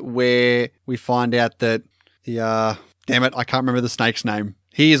here where we find out that the, damn it, I can't remember the snake's name.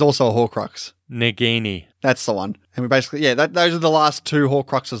 He is also a Horcrux. Nagini. That's the one. And we basically, those are the last 2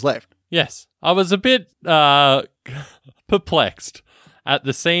 Horcruxes left. Yes. I was a bit perplexed at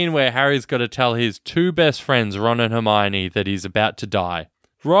the scene where Harry's got to tell his 2 best friends, Ron and Hermione, that he's about to die.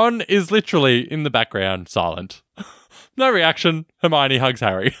 Ron is literally in the background, silent. No reaction. Hermione hugs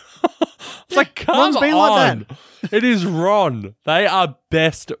Harry. It's like, come Ron's been on. like that. It is Ron. They are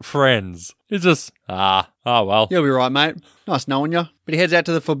best friends. It's just, oh well. You'll be right, mate. Nice knowing you. But he heads out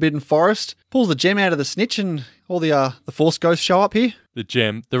to the Forbidden Forest, pulls the gem out of the snitch, and all the Force ghosts show up here. The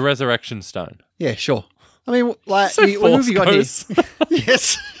gem, the resurrection stone. Yeah, sure. I mean, like, So what have you got Force here?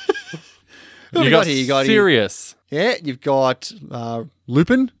 Yes. What have You you got here? You got here. Sirius. Yeah, you've got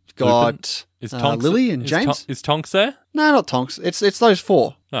Lupin. You've got Is Tonks, Lily and James. Is Tonks there? No, not Tonks. It's those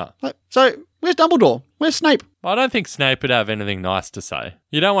 4. Oh. Like, so, where's Dumbledore? Where's Snape? I don't think Snape would have anything nice to say.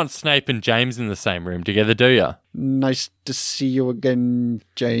 You don't want Snape and James in the same room together, do you? Nice to see you again,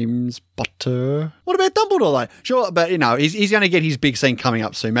 James Potter. What about Dumbledore, though? Sure, but, he's going to get his big scene coming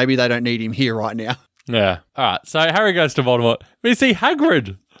up soon. Maybe they don't need him here right now. Yeah. All right. So Harry goes to Voldemort. We see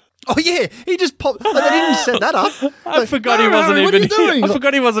Hagrid. Oh, yeah. He just popped. Like, they didn't set that up. I forgot he wasn't Harry, what are even you here. doing? I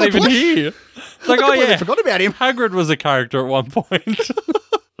forgot he wasn't even what? here. It's like, I oh, completely yeah. forgot about him. Hagrid was a character at one point.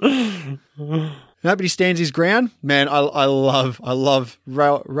 Nobody stands his ground. Man, I love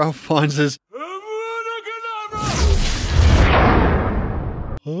Ralph Fiennes'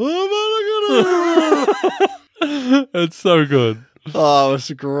 It's so good. Oh,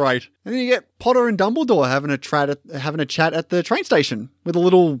 it's great. And then you get Potter and Dumbledore having a chat at the train station with a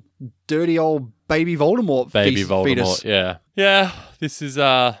little dirty old baby Voldemort fetus. Yeah. Yeah. This is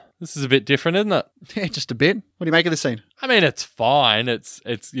a bit different, isn't it? Yeah, just a bit. What do you make of this scene? I mean, it's fine. It's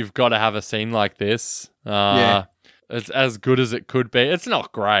you've got to have a scene like this. Yeah. It's as good as it could be. It's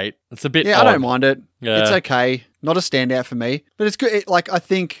not great. It's a bit Yeah, odd. I don't mind it. Yeah. It's okay. Not a standout for me, but it's good. I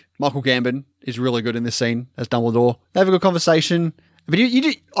think Michael Gambon is really good in this scene as Dumbledore. They have a good conversation. But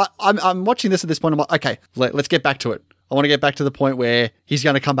I'm watching this at this point. I'm like, okay, let's get back to it. I want to get back to the point where he's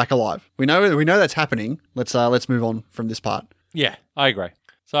going to come back alive. We know that's happening. Let's move on from this part. Yeah, I agree.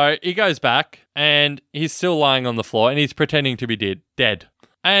 So he goes back and he's still lying on the floor and he's pretending to be dead.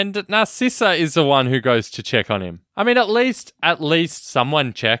 And Narcissa is the one who goes to check on him. I mean, at least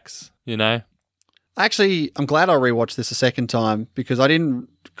someone checks, Actually, I'm glad I rewatched this a second time because I didn't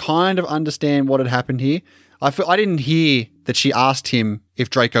kind of understand what had happened here. I didn't hear that she asked him if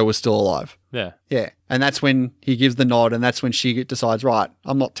Draco was still alive. Yeah. Yeah. And that's when he gives the nod and that's when she decides, right,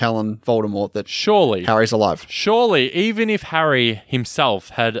 I'm not telling Voldemort that Surely, Harry's alive. even if Harry himself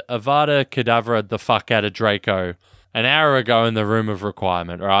had Avada Kedavra the fuck out of Draco an hour ago in the room of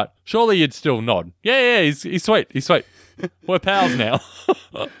requirement, right? Surely you'd still nod. Yeah, he's sweet. He's sweet. We're pals now.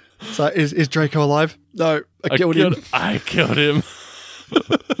 So is Draco alive? No, I killed him. I killed him.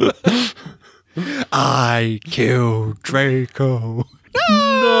 I killed Draco.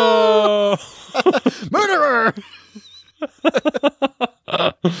 No. Murderer!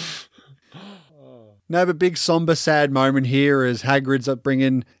 No, but big somber sad moment here as Hagrid's up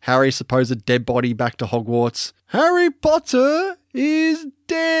bringing Harry's supposed dead body back to Hogwarts. Harry Potter is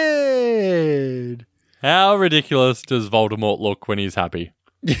dead. How ridiculous does Voldemort look when he's happy?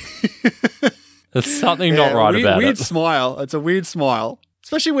 There's something not right about weird it. Smile. It's a weird smile.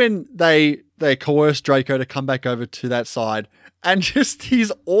 Especially when they coerce Draco to come back over to that side. And just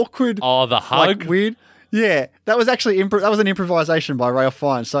his awkward... Oh, the hug? weird... Yeah, that was actually... that was an improvisation by Ralph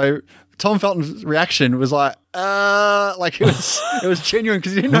Fiennes. So Tom Felton's reaction was like it was genuine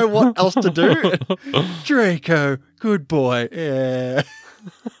because he didn't know what else to do. Draco, good boy. Yeah.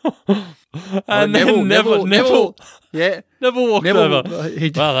 And then Neville yeah. Neville walks over.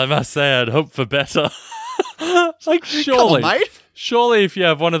 Well, I must say I'd hoped for better. Like, surely. Come on, mate. Surely if you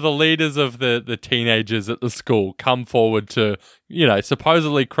have one of the leaders of the teenagers at the school come forward to,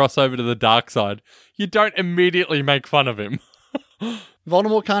 supposedly cross over to the dark side, you don't immediately make fun of him.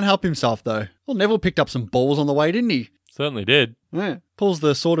 Voldemort can't help himself, though. Well, Neville picked up some balls on the way, didn't he? Certainly did. Yeah. Pulls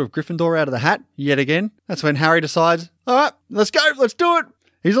the sword of Gryffindor out of the hat yet again. That's when Harry decides, all right, let's go. Let's do it.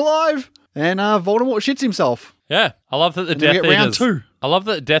 He's alive. And Voldemort shits himself. Yeah. I love that the Death we get round Eaters... 2. I love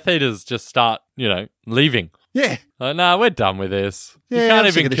that Death Eaters just start, leaving. Yeah. Like, nah, we're done with this. Yeah, you can't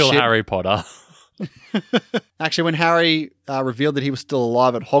I'm sick even of this kill shit. Harry Potter. Actually, when Harry revealed that he was still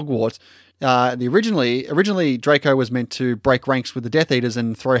alive at Hogwarts, originally Draco was meant to break ranks with the Death Eaters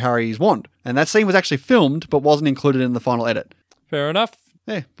and throw Harry's wand. And that scene was actually filmed, but wasn't included in the final edit. Fair enough.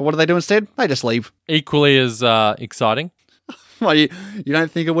 Yeah, but what do they do instead? They just leave. Equally as exciting. Well, you don't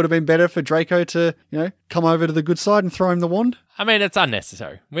think it would have been better for Draco to, come over to the good side and throw him the wand? I mean, it's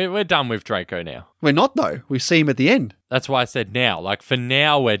unnecessary. We're done with Draco now. We're not, though. We see him at the end. That's why I said now. Like, for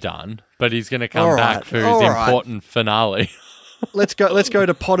now, we're done. But he's going to come All back right, for his all right. important finale. Let's go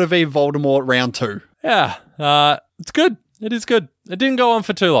to Potter v Voldemort round 2. Yeah, it's good. It is good. It didn't go on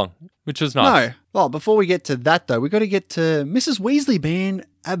for too long, which was nice. No. Well, before we get to that, though, we got to get to Mrs. Weasley being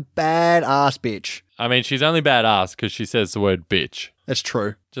a badass bitch. I mean, she's only badass because she says the word bitch. That's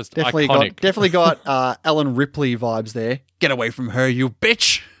true. Just Definitely iconic. got Ellen Ripley vibes there. Get away from her, you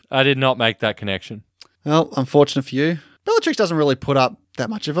bitch. I did not make that connection. Well, unfortunate for you. Bellatrix doesn't really put up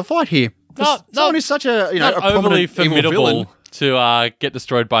that much of a fight here. Someone who's such a not a overly prominent evil villain. formidable to get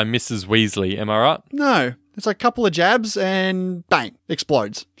destroyed by Mrs. Weasley. Am I right? No. It's like a couple of jabs and bang,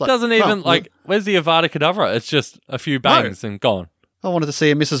 explodes. Like, Doesn't even where's the Avada Kedavra? It's just a few bangs and gone. I wanted to see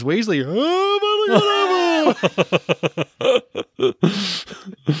a Mrs. Weasley.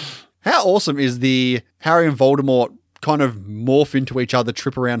 How awesome is the Harry and Voldemort kind of morph into each other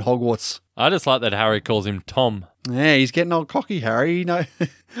trip around Hogwarts? I just like that Harry calls him Tom. Yeah, he's getting old cocky, Harry. I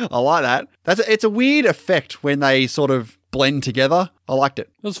like that. It's a weird effect when they sort of blend together. I liked it.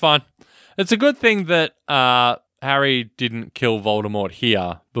 It was fine. It's a good thing that Harry didn't kill Voldemort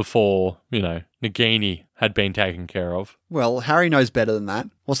here before, Nagini had been taken care of. Well, Harry knows better than that.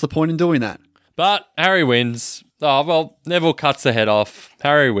 What's the point in doing that? But Harry wins. Oh, well, Neville cuts the head off.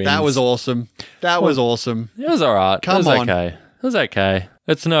 Harry wins. That was awesome. That was awesome. It was all right. Come it was on. okay. It was okay.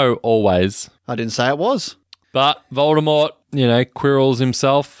 It's no always. I didn't say it was. But Voldemort, quirrels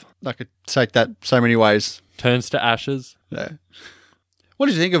himself, I could take that so many ways. turns to ashes. Yeah. What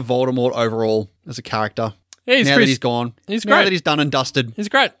did you think of Voldemort overall as a character? Yeah, he's now that he's gone. He's now great. that he's done and dusted. He's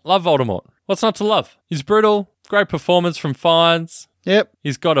great. Love Voldemort. What's not to love? He's brutal. Great performance from Fiennes. Yep.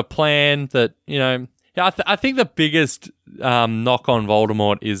 He's got a plan that, Yeah, I think the biggest knock on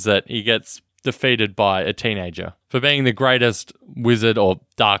Voldemort is that he gets defeated by a teenager. For being the greatest wizard or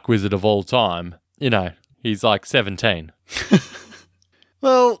dark wizard of all time, he's like 17.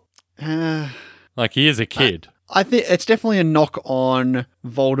 Well, Like, he is a kid. I think it's definitely a knock on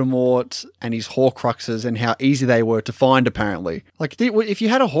Voldemort and his Horcruxes and how easy they were to find, apparently. Like, if you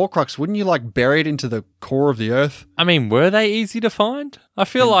had a Horcrux, wouldn't you, bury it into the core of the earth? I mean, were they easy to find? I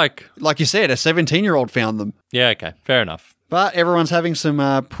feel like... Like you said, a 17-year-old found them. Yeah, okay. Fair enough. But everyone's having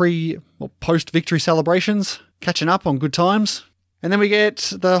some post-victory celebrations, catching up on good times. And then we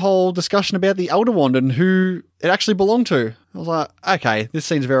get the whole discussion about the Elder Wand and who it actually belonged to. I was like, okay, this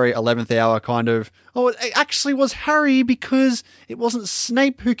seems very 11th hour kind of... Oh, it actually was Harry because it wasn't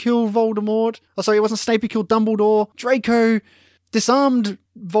Snape who killed Voldemort. Oh, sorry, it wasn't Snape who killed Dumbledore. Draco disarmed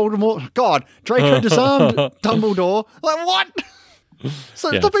Voldemort. God, Draco disarmed Dumbledore. Like, what?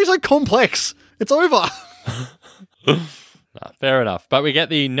 Stop being so complex. It's over. Fair enough. But we get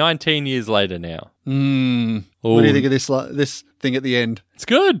the 19 years later now. What do you think of this thing at the end? It's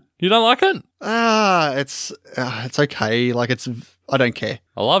good. You don't like it? It's okay. I don't care.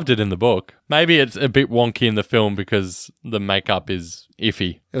 I loved it in the book. Maybe it's a bit wonky in the film because the makeup is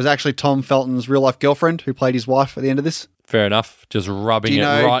iffy. It was actually Tom Felton's real-life girlfriend who played his wife at the end of this. Fair enough. Just rubbing it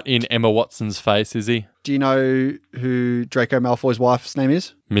right in Emma Watson's face, is he? Do you know who Draco Malfoy's wife's name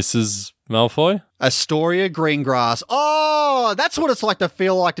is? Mrs. Malfoy? Astoria Greengrass. Oh, that's what it's like to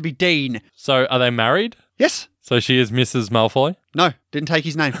feel like to be Dean. So are they married? Yes. So she is Mrs. Malfoy? No, didn't take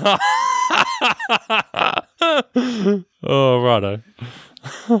his name. Oh, righto.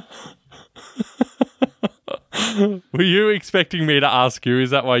 Were you expecting me to ask you?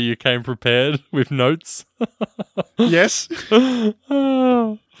 Is that why you came prepared with notes? Yes. I've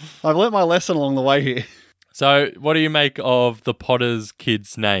learnt my lesson along the way here. So, what do you make of the Potter's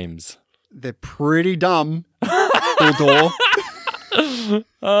kids' names? They're pretty dumb. Dumbledore.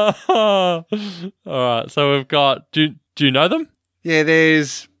 All right. So we've got. Do you know them? Yeah,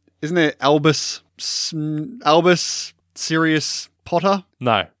 isn't there Albus, Sirius, Potter?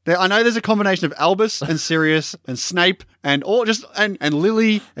 No. I know there's a combination of Albus and Sirius and Snape and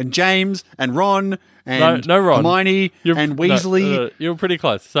Lily and James and Ron and no Ron. Hermione and Weasley. You're pretty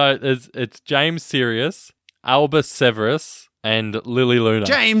close. So it's James, Sirius, Albus Severus and Lily Luna.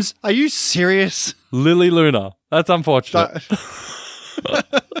 James, are you serious? Lily Luna. That's unfortunate.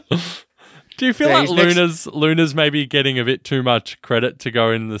 Do you feel like Luna's maybe getting a bit too much credit to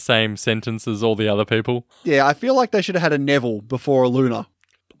go in the same sentence as all the other people? Yeah, I feel like they should have had a Neville before a Luna.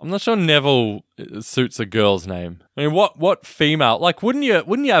 I'm not sure Neville suits a girl's name. I mean, what female? Like, wouldn't you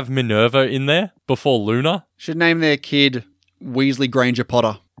have Minerva in there before Luna? Should name their kid Weasley Granger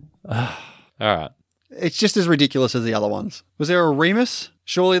Potter. All right. It's just as ridiculous as the other ones. Was there a Remus?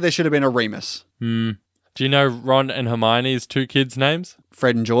 Surely there should have been a Remus. Do you know Ron and Hermione's two kids' names?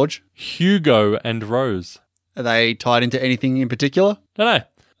 Fred and George. Hugo and Rose. Are they tied into anything in particular? Don't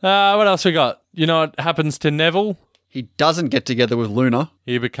know. What else we got? You know what happens to Neville? He doesn't get together with Luna.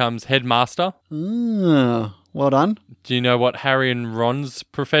 He becomes headmaster. Well done. Do you know what Harry and Ron's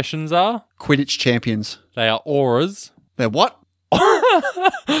professions are? Quidditch champions. They are auras. They're what?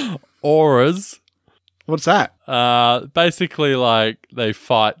 Auras. What's that? Basically, like, they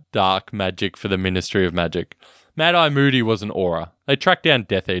fight dark magic for the Ministry of Magic. Mad-Eye Moody was an aura. They track down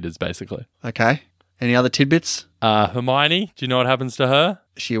Death Eaters, basically. Okay. Any other tidbits? Hermione, do you know what happens to her?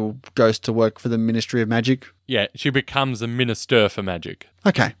 She goes to work for the Ministry of Magic. Yeah, she becomes a minister for magic.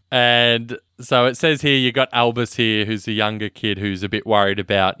 Okay. And so it says here you got Albus here, who's a younger kid who's a bit worried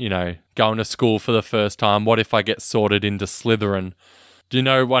about, going to school for the first time. What if I get sorted into Slytherin? Do you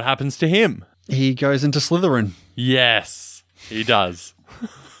know what happens to him? He goes into Slytherin. Yes, he does.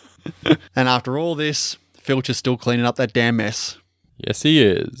 And after all this, Filch is still cleaning up that damn mess. Yes, he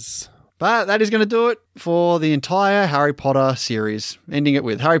is. But that is going to do it for the entire Harry Potter series, ending it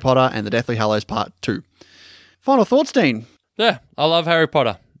with Harry Potter and the Deathly Hallows Part 2. Final thoughts, Dean? Yeah, I love Harry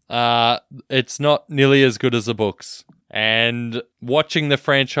Potter. It's not nearly as good as the books. And watching the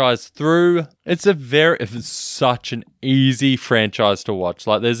franchise through, it's such an easy franchise to watch.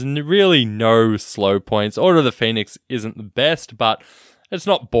 Like, there's really no slow points. Order of the Phoenix isn't the best, but it's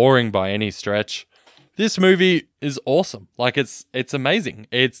not boring by any stretch. This movie is awesome. Like, it's amazing.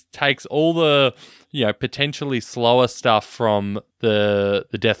 It takes all the, potentially slower stuff from the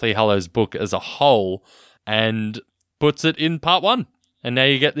Deathly Hallows book as a whole and puts it in part 1. And now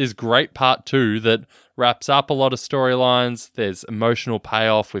you get this great part 2 that wraps up a lot of storylines. There's emotional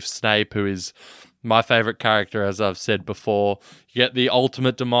payoff with Snape, who is my favorite character, as I've said before. You get the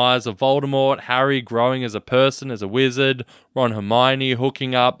ultimate demise of Voldemort, Harry growing as a person, as a wizard, Ron, Hermione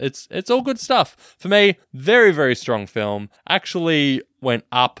hooking up. It's all good stuff. For me, very, very strong film. Actually went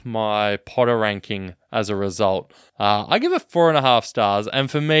up my Potter ranking as a result. I give it 4.5 stars. And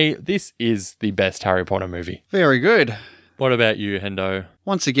for me, this is the best Harry Potter movie. Very good. What about you, Hendo?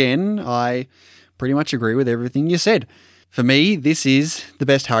 Once again, I pretty much agree with everything you said. For me, this is the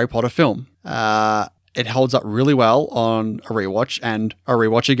best Harry Potter film. It holds up really well on a rewatch and a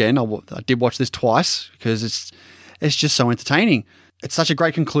rewatch again. I did watch this twice because it's just so entertaining. It's such a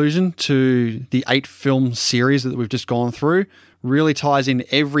great conclusion to the 8-film series that we've just gone through. Really ties in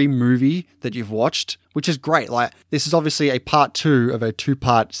every movie that you've watched, which is great. Like, this is obviously a part 2 of a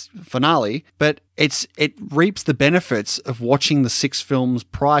 2-part finale, but it reaps the benefits of watching the 6 films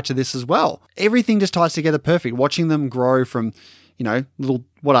prior to this as well. Everything just ties together perfect. Watching them grow from, little,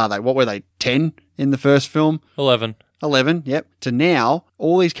 what are they? What were they? 10 in the first film? 11, yep. To now,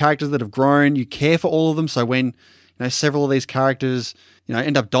 all these characters that have grown, you care for all of them. So when, several of these characters,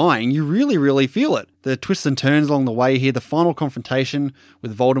 end up dying, you really, really feel it. The twists and turns along the way here, the final confrontation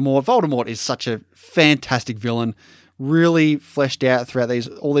with Voldemort. Voldemort is such a fantastic villain, really fleshed out throughout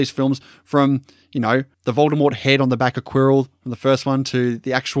all these films, from, the Voldemort head on the back of Quirrell from the first one to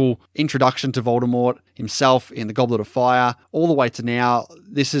the actual introduction to Voldemort himself in the Goblet of Fire, all the way to now.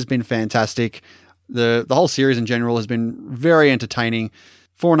 This has been fantastic. The whole series in general has been very entertaining.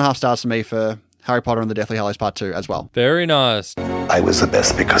 4.5 stars for me for Harry Potter and the Deathly Hallows Part 2 as well. Very nice. I was the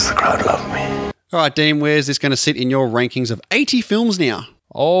best because the crowd loved me. All right, Dean, where's this going to sit in your rankings of 80 films now?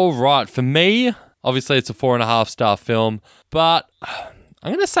 All right. For me, obviously it's a 4.5 star film, but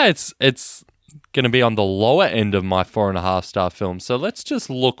I'm going to say it's going to be on the lower end of my 4.5 star film. So let's just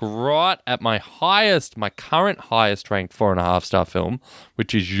look right at my current highest ranked 4.5 star film,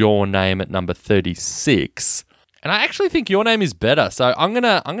 which is Your Name at number 36. And I actually think Your Name is better. So I'm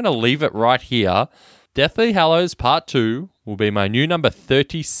gonna leave it right here. Deathly Hallows Part 2 will be my new number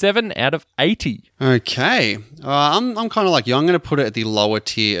 37 out of 80. Okay. I'm kind of like you. I'm going to put it at the lower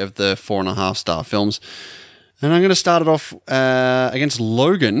tier of the 4.5 star films. And I'm going to start it off against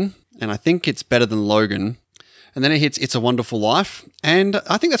Logan. And I think it's better than Logan. And then it hits It's a Wonderful Life. And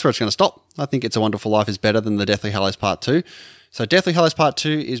I think that's where it's going to stop. I think It's a Wonderful Life is better than the Deathly Hallows Part 2. So Deathly Hallows Part 2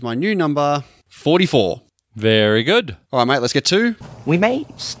 is my new number 44. Very good. All right, mate, let's get to... We may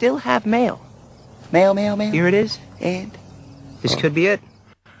still have mail. Mail. Here it is. And this could be it.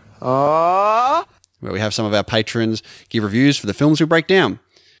 Oh! Where we have some of our patrons give reviews for the films we break down.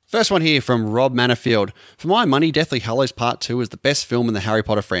 First one here from Rob Manifield. For my money, Deathly Hallows Part 2 is the best film in the Harry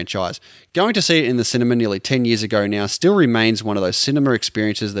Potter franchise. Going to see it in the cinema nearly 10 years ago now still remains one of those cinema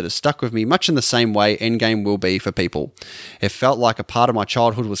experiences that has stuck with me much in the same way Endgame will be for people. It felt like a part of my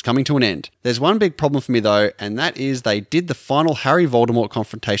childhood was coming to an end. There's one big problem for me though, and that is they did the final Harry Voldemort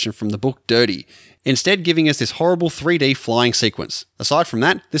confrontation from the book dirty, instead giving us this horrible 3D flying sequence. Aside from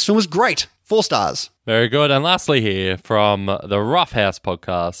that, this film was great. 4 stars. Very good. And lastly here from the Rough House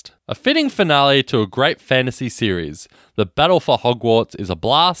podcast. A fitting finale to a great fantasy series. The battle for Hogwarts is a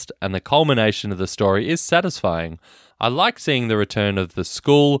blast and the culmination of the story is satisfying. I like seeing the return of the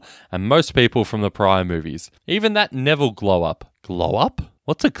school and most people from the prior movies. Even that Neville glow up. Glow up?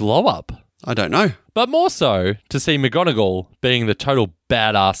 What's a glow up? I don't know. But more so to see McGonagall being the total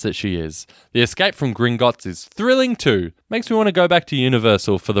badass that she is. The escape from Gringotts is thrilling too. Makes me want to go back to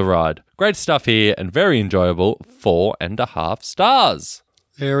Universal for the ride. Great stuff here and very enjoyable. 4.5 stars.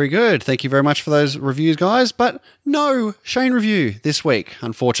 Very good. Thank you very much for those reviews, guys. But no Shane review this week,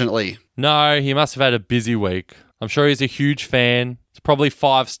 unfortunately. No, he must have had a busy week. I'm sure he's a huge fan. It's probably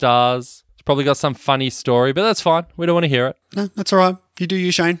 5 stars. It's probably got some funny story, but that's fine. We don't want to hear it. No, that's all right. You do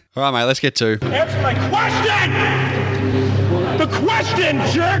you, Shane. All right, mate, let's get to... Answer my question! The question,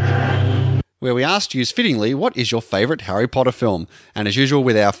 jerk! Where we asked you fittingly, what is your favourite Harry Potter film? And as usual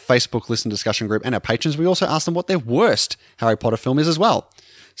with our Facebook listen discussion group and our patrons, we also asked them what their worst Harry Potter film is as well.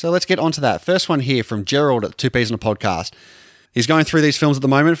 So let's get on to that. First one here from Gerald at 2 Ps in a Podcast. He's going through these films at the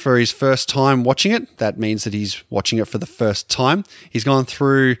moment for his first time watching it. That means that he's watching it for the first time. He's gone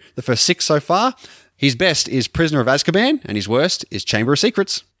through the first 6 so far. His best is Prisoner of Azkaban, and his worst is Chamber of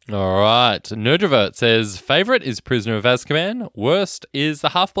Secrets. All right. Nerdrovert says, favourite is Prisoner of Azkaban. Worst is The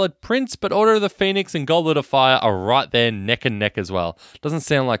Half-Blood Prince, but Order of the Phoenix and Goblet of Fire are right there neck and neck as well. Doesn't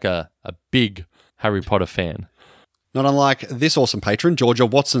sound like a big Harry Potter fan. Not unlike this awesome patron, Georgia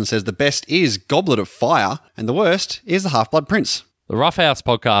Watson says the best is Goblet of Fire, and the worst is The Half-Blood Prince. The Rough House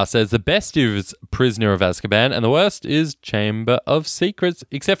podcast says the best is Prisoner of Azkaban, and the worst is Chamber of Secrets,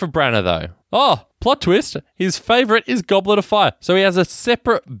 except for Branner, though. Oh, plot twist. His favourite is Goblet of Fire. So he has a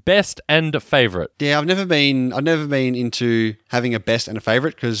separate best and favourite. Yeah, I've never been into having a best and a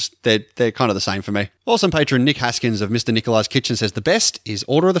favourite because they're kind of the same for me. Awesome patron Nick Haskins of Mr. Nikolai's Kitchen says the best is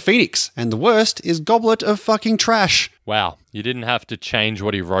Order of the Phoenix, and the worst is Goblet of fucking Trash. Wow, you didn't have to change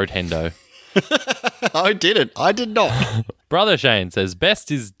what he wrote, Hendo. I didn't. I did not. Brother Shane says best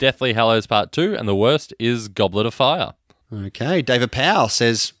is Deathly Hallows Part 2 and the worst is Goblet of Fire. Okay, David Powell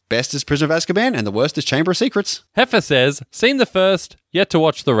says best is Prisoner of Azkaban and the worst is Chamber of Secrets. Heifer says, seen the first, yet to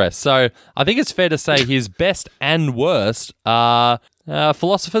watch the rest. So I think it's fair to say his best and worst are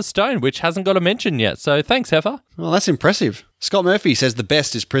Philosopher's Stone, which hasn't got a mention yet. So thanks, Heifer. Well, that's impressive. Scott Murphy says the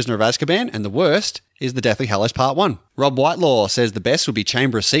best is Prisoner of Azkaban and the worst is The Deathly Hallows Part 1. Rob Whitelaw says the best would be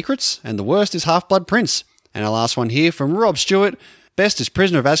Chamber of Secrets and the worst is Half-Blood Prince. And our last one here from Rob Stewart. Best is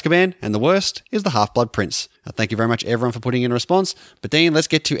Prisoner of Azkaban, and the worst is The Half-Blood Prince. Thank you very much, everyone, for putting in a response. But Dean, let's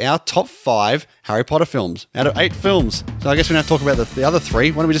get to our top 5 Harry Potter films out of 8 films. So I guess we don't have to talk about the other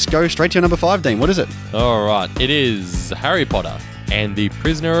 3. Why don't we just go straight to your number 5, Dean? What is it? All right, it is Harry Potter and the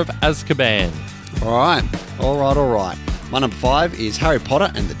Prisoner of Azkaban. All right. My number 5 is Harry Potter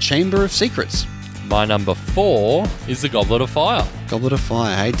and the Chamber of Secrets. My number 4 is the Goblet of Fire. Goblet of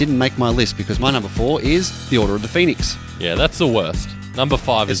Fire, hey? Didn't make my list because my number 4 is The Order of the Phoenix. Yeah, that's the worst. Number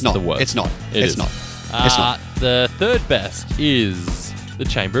 5 is the worst. It's not. It's not. The third best is the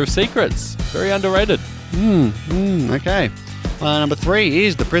Chamber of Secrets. Very underrated. Okay. My number 3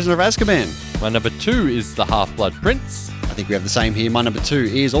 is The Prisoner of Azkaban. My number 2 is the Half-Blood Prince. I think we have the same here. My number 2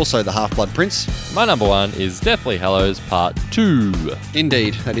 is also the Half-Blood Prince. My number 1 is Deathly Hallows Part 2.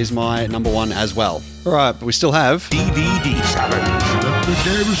 Indeed, that is my number 1 as well. All right, but we still have... DVD challenge. Let the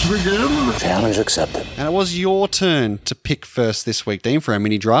games begin. Challenge accepted. And it was your turn to pick first this week, Dean, for our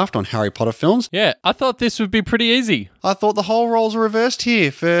mini draft on Harry Potter films. Yeah, I thought this would be pretty easy. I thought the whole roles were reversed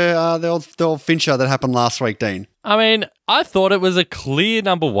here for the old Fincher that happened last week, Dean. I mean, I thought it was a clear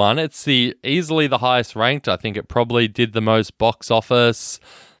number 1. It's easily the highest ranked. I think it probably did the most box office.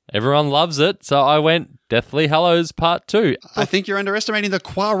 Everyone loves it, so I went Deathly Hallows Part 2. I think you're underestimating the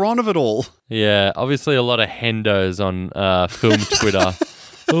Quaron of it all. Yeah, obviously a lot of hendos on film Twitter.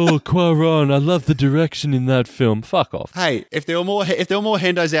 Oh, Quaron, I love the direction in that film. Fuck off. Hey, if there were more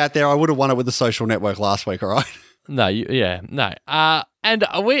hendos out there, I would have won it with The Social Network last week, all right? No, you took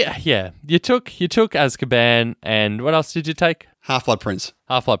Azkaban, and what else did you take? Half-Blood Prince.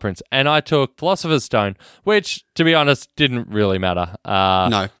 Half-Blood Prince. And I took Philosopher's Stone, which, to be honest, didn't really matter.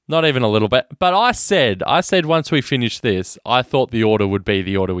 No. Not even a little bit. But I said once we finished this, I thought the order would be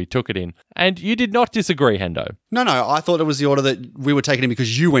the order we took it in. And you did not disagree, Hendo. No, I thought it was the order that we were taking in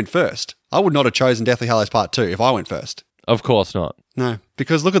because you went first. I would not have chosen Deathly Hallows Part 2 if I went first. Of course not. No,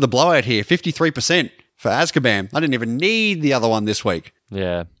 because look at the blowout here, 53% for Azkaban. I didn't even need the other one this week.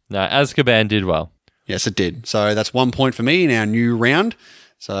 Yeah. No, Azkaban did well. Yes, it did. So that's 1 point for me in our new round.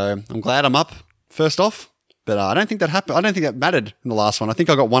 So I'm glad I'm up first off. But I don't think that happened. I don't think that mattered in the last one. I think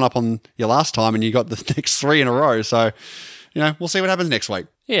I got one up on you last time and you got the next 3 in a row. So, we'll see what happens next week.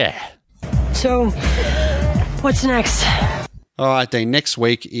 Yeah. So, what's next? All right, Dean. Next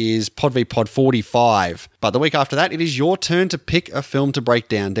week is Pod v Pod 45. But the week after that, it is your turn to pick a film to break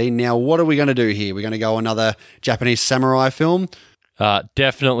down, Dean. Now, what are we going to do here? We're going to go another Japanese samurai film?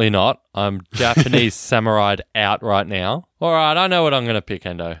 Definitely not. I'm Japanese samurai'd out right now. All right, I know what I'm going to pick,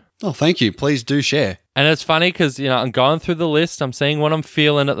 Hendo. Oh, thank you. Please do share. And it's funny because, I'm going through the list. I'm seeing what I'm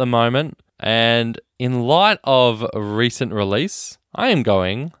feeling at the moment. And in light of a recent release, I am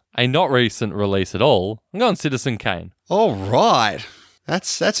going a not recent release at all. I'm going Citizen Kane. All right.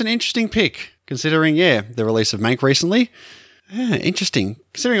 That's an interesting pick, considering, the release of Mank recently. Yeah, interesting.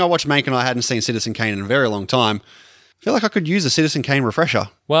 Considering I watched Mank and I hadn't seen Citizen Kane in a very long time, I feel like I could use a Citizen Kane refresher.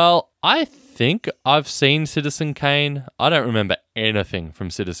 Well, I think I've seen Citizen Kane. I don't remember anything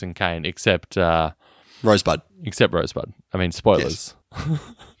from Citizen Kane except Rosebud. Except Rosebud. I mean, spoilers.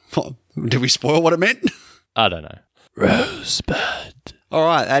 Yes. Did we spoil what it meant? I don't know. Rosebud. All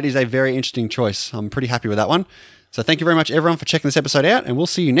right, that is a very interesting choice. I'm pretty happy with that one. So thank you very much, everyone, for checking this episode out, and we'll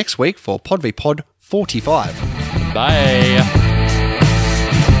see you next week for Pod v Pod 45. Bye.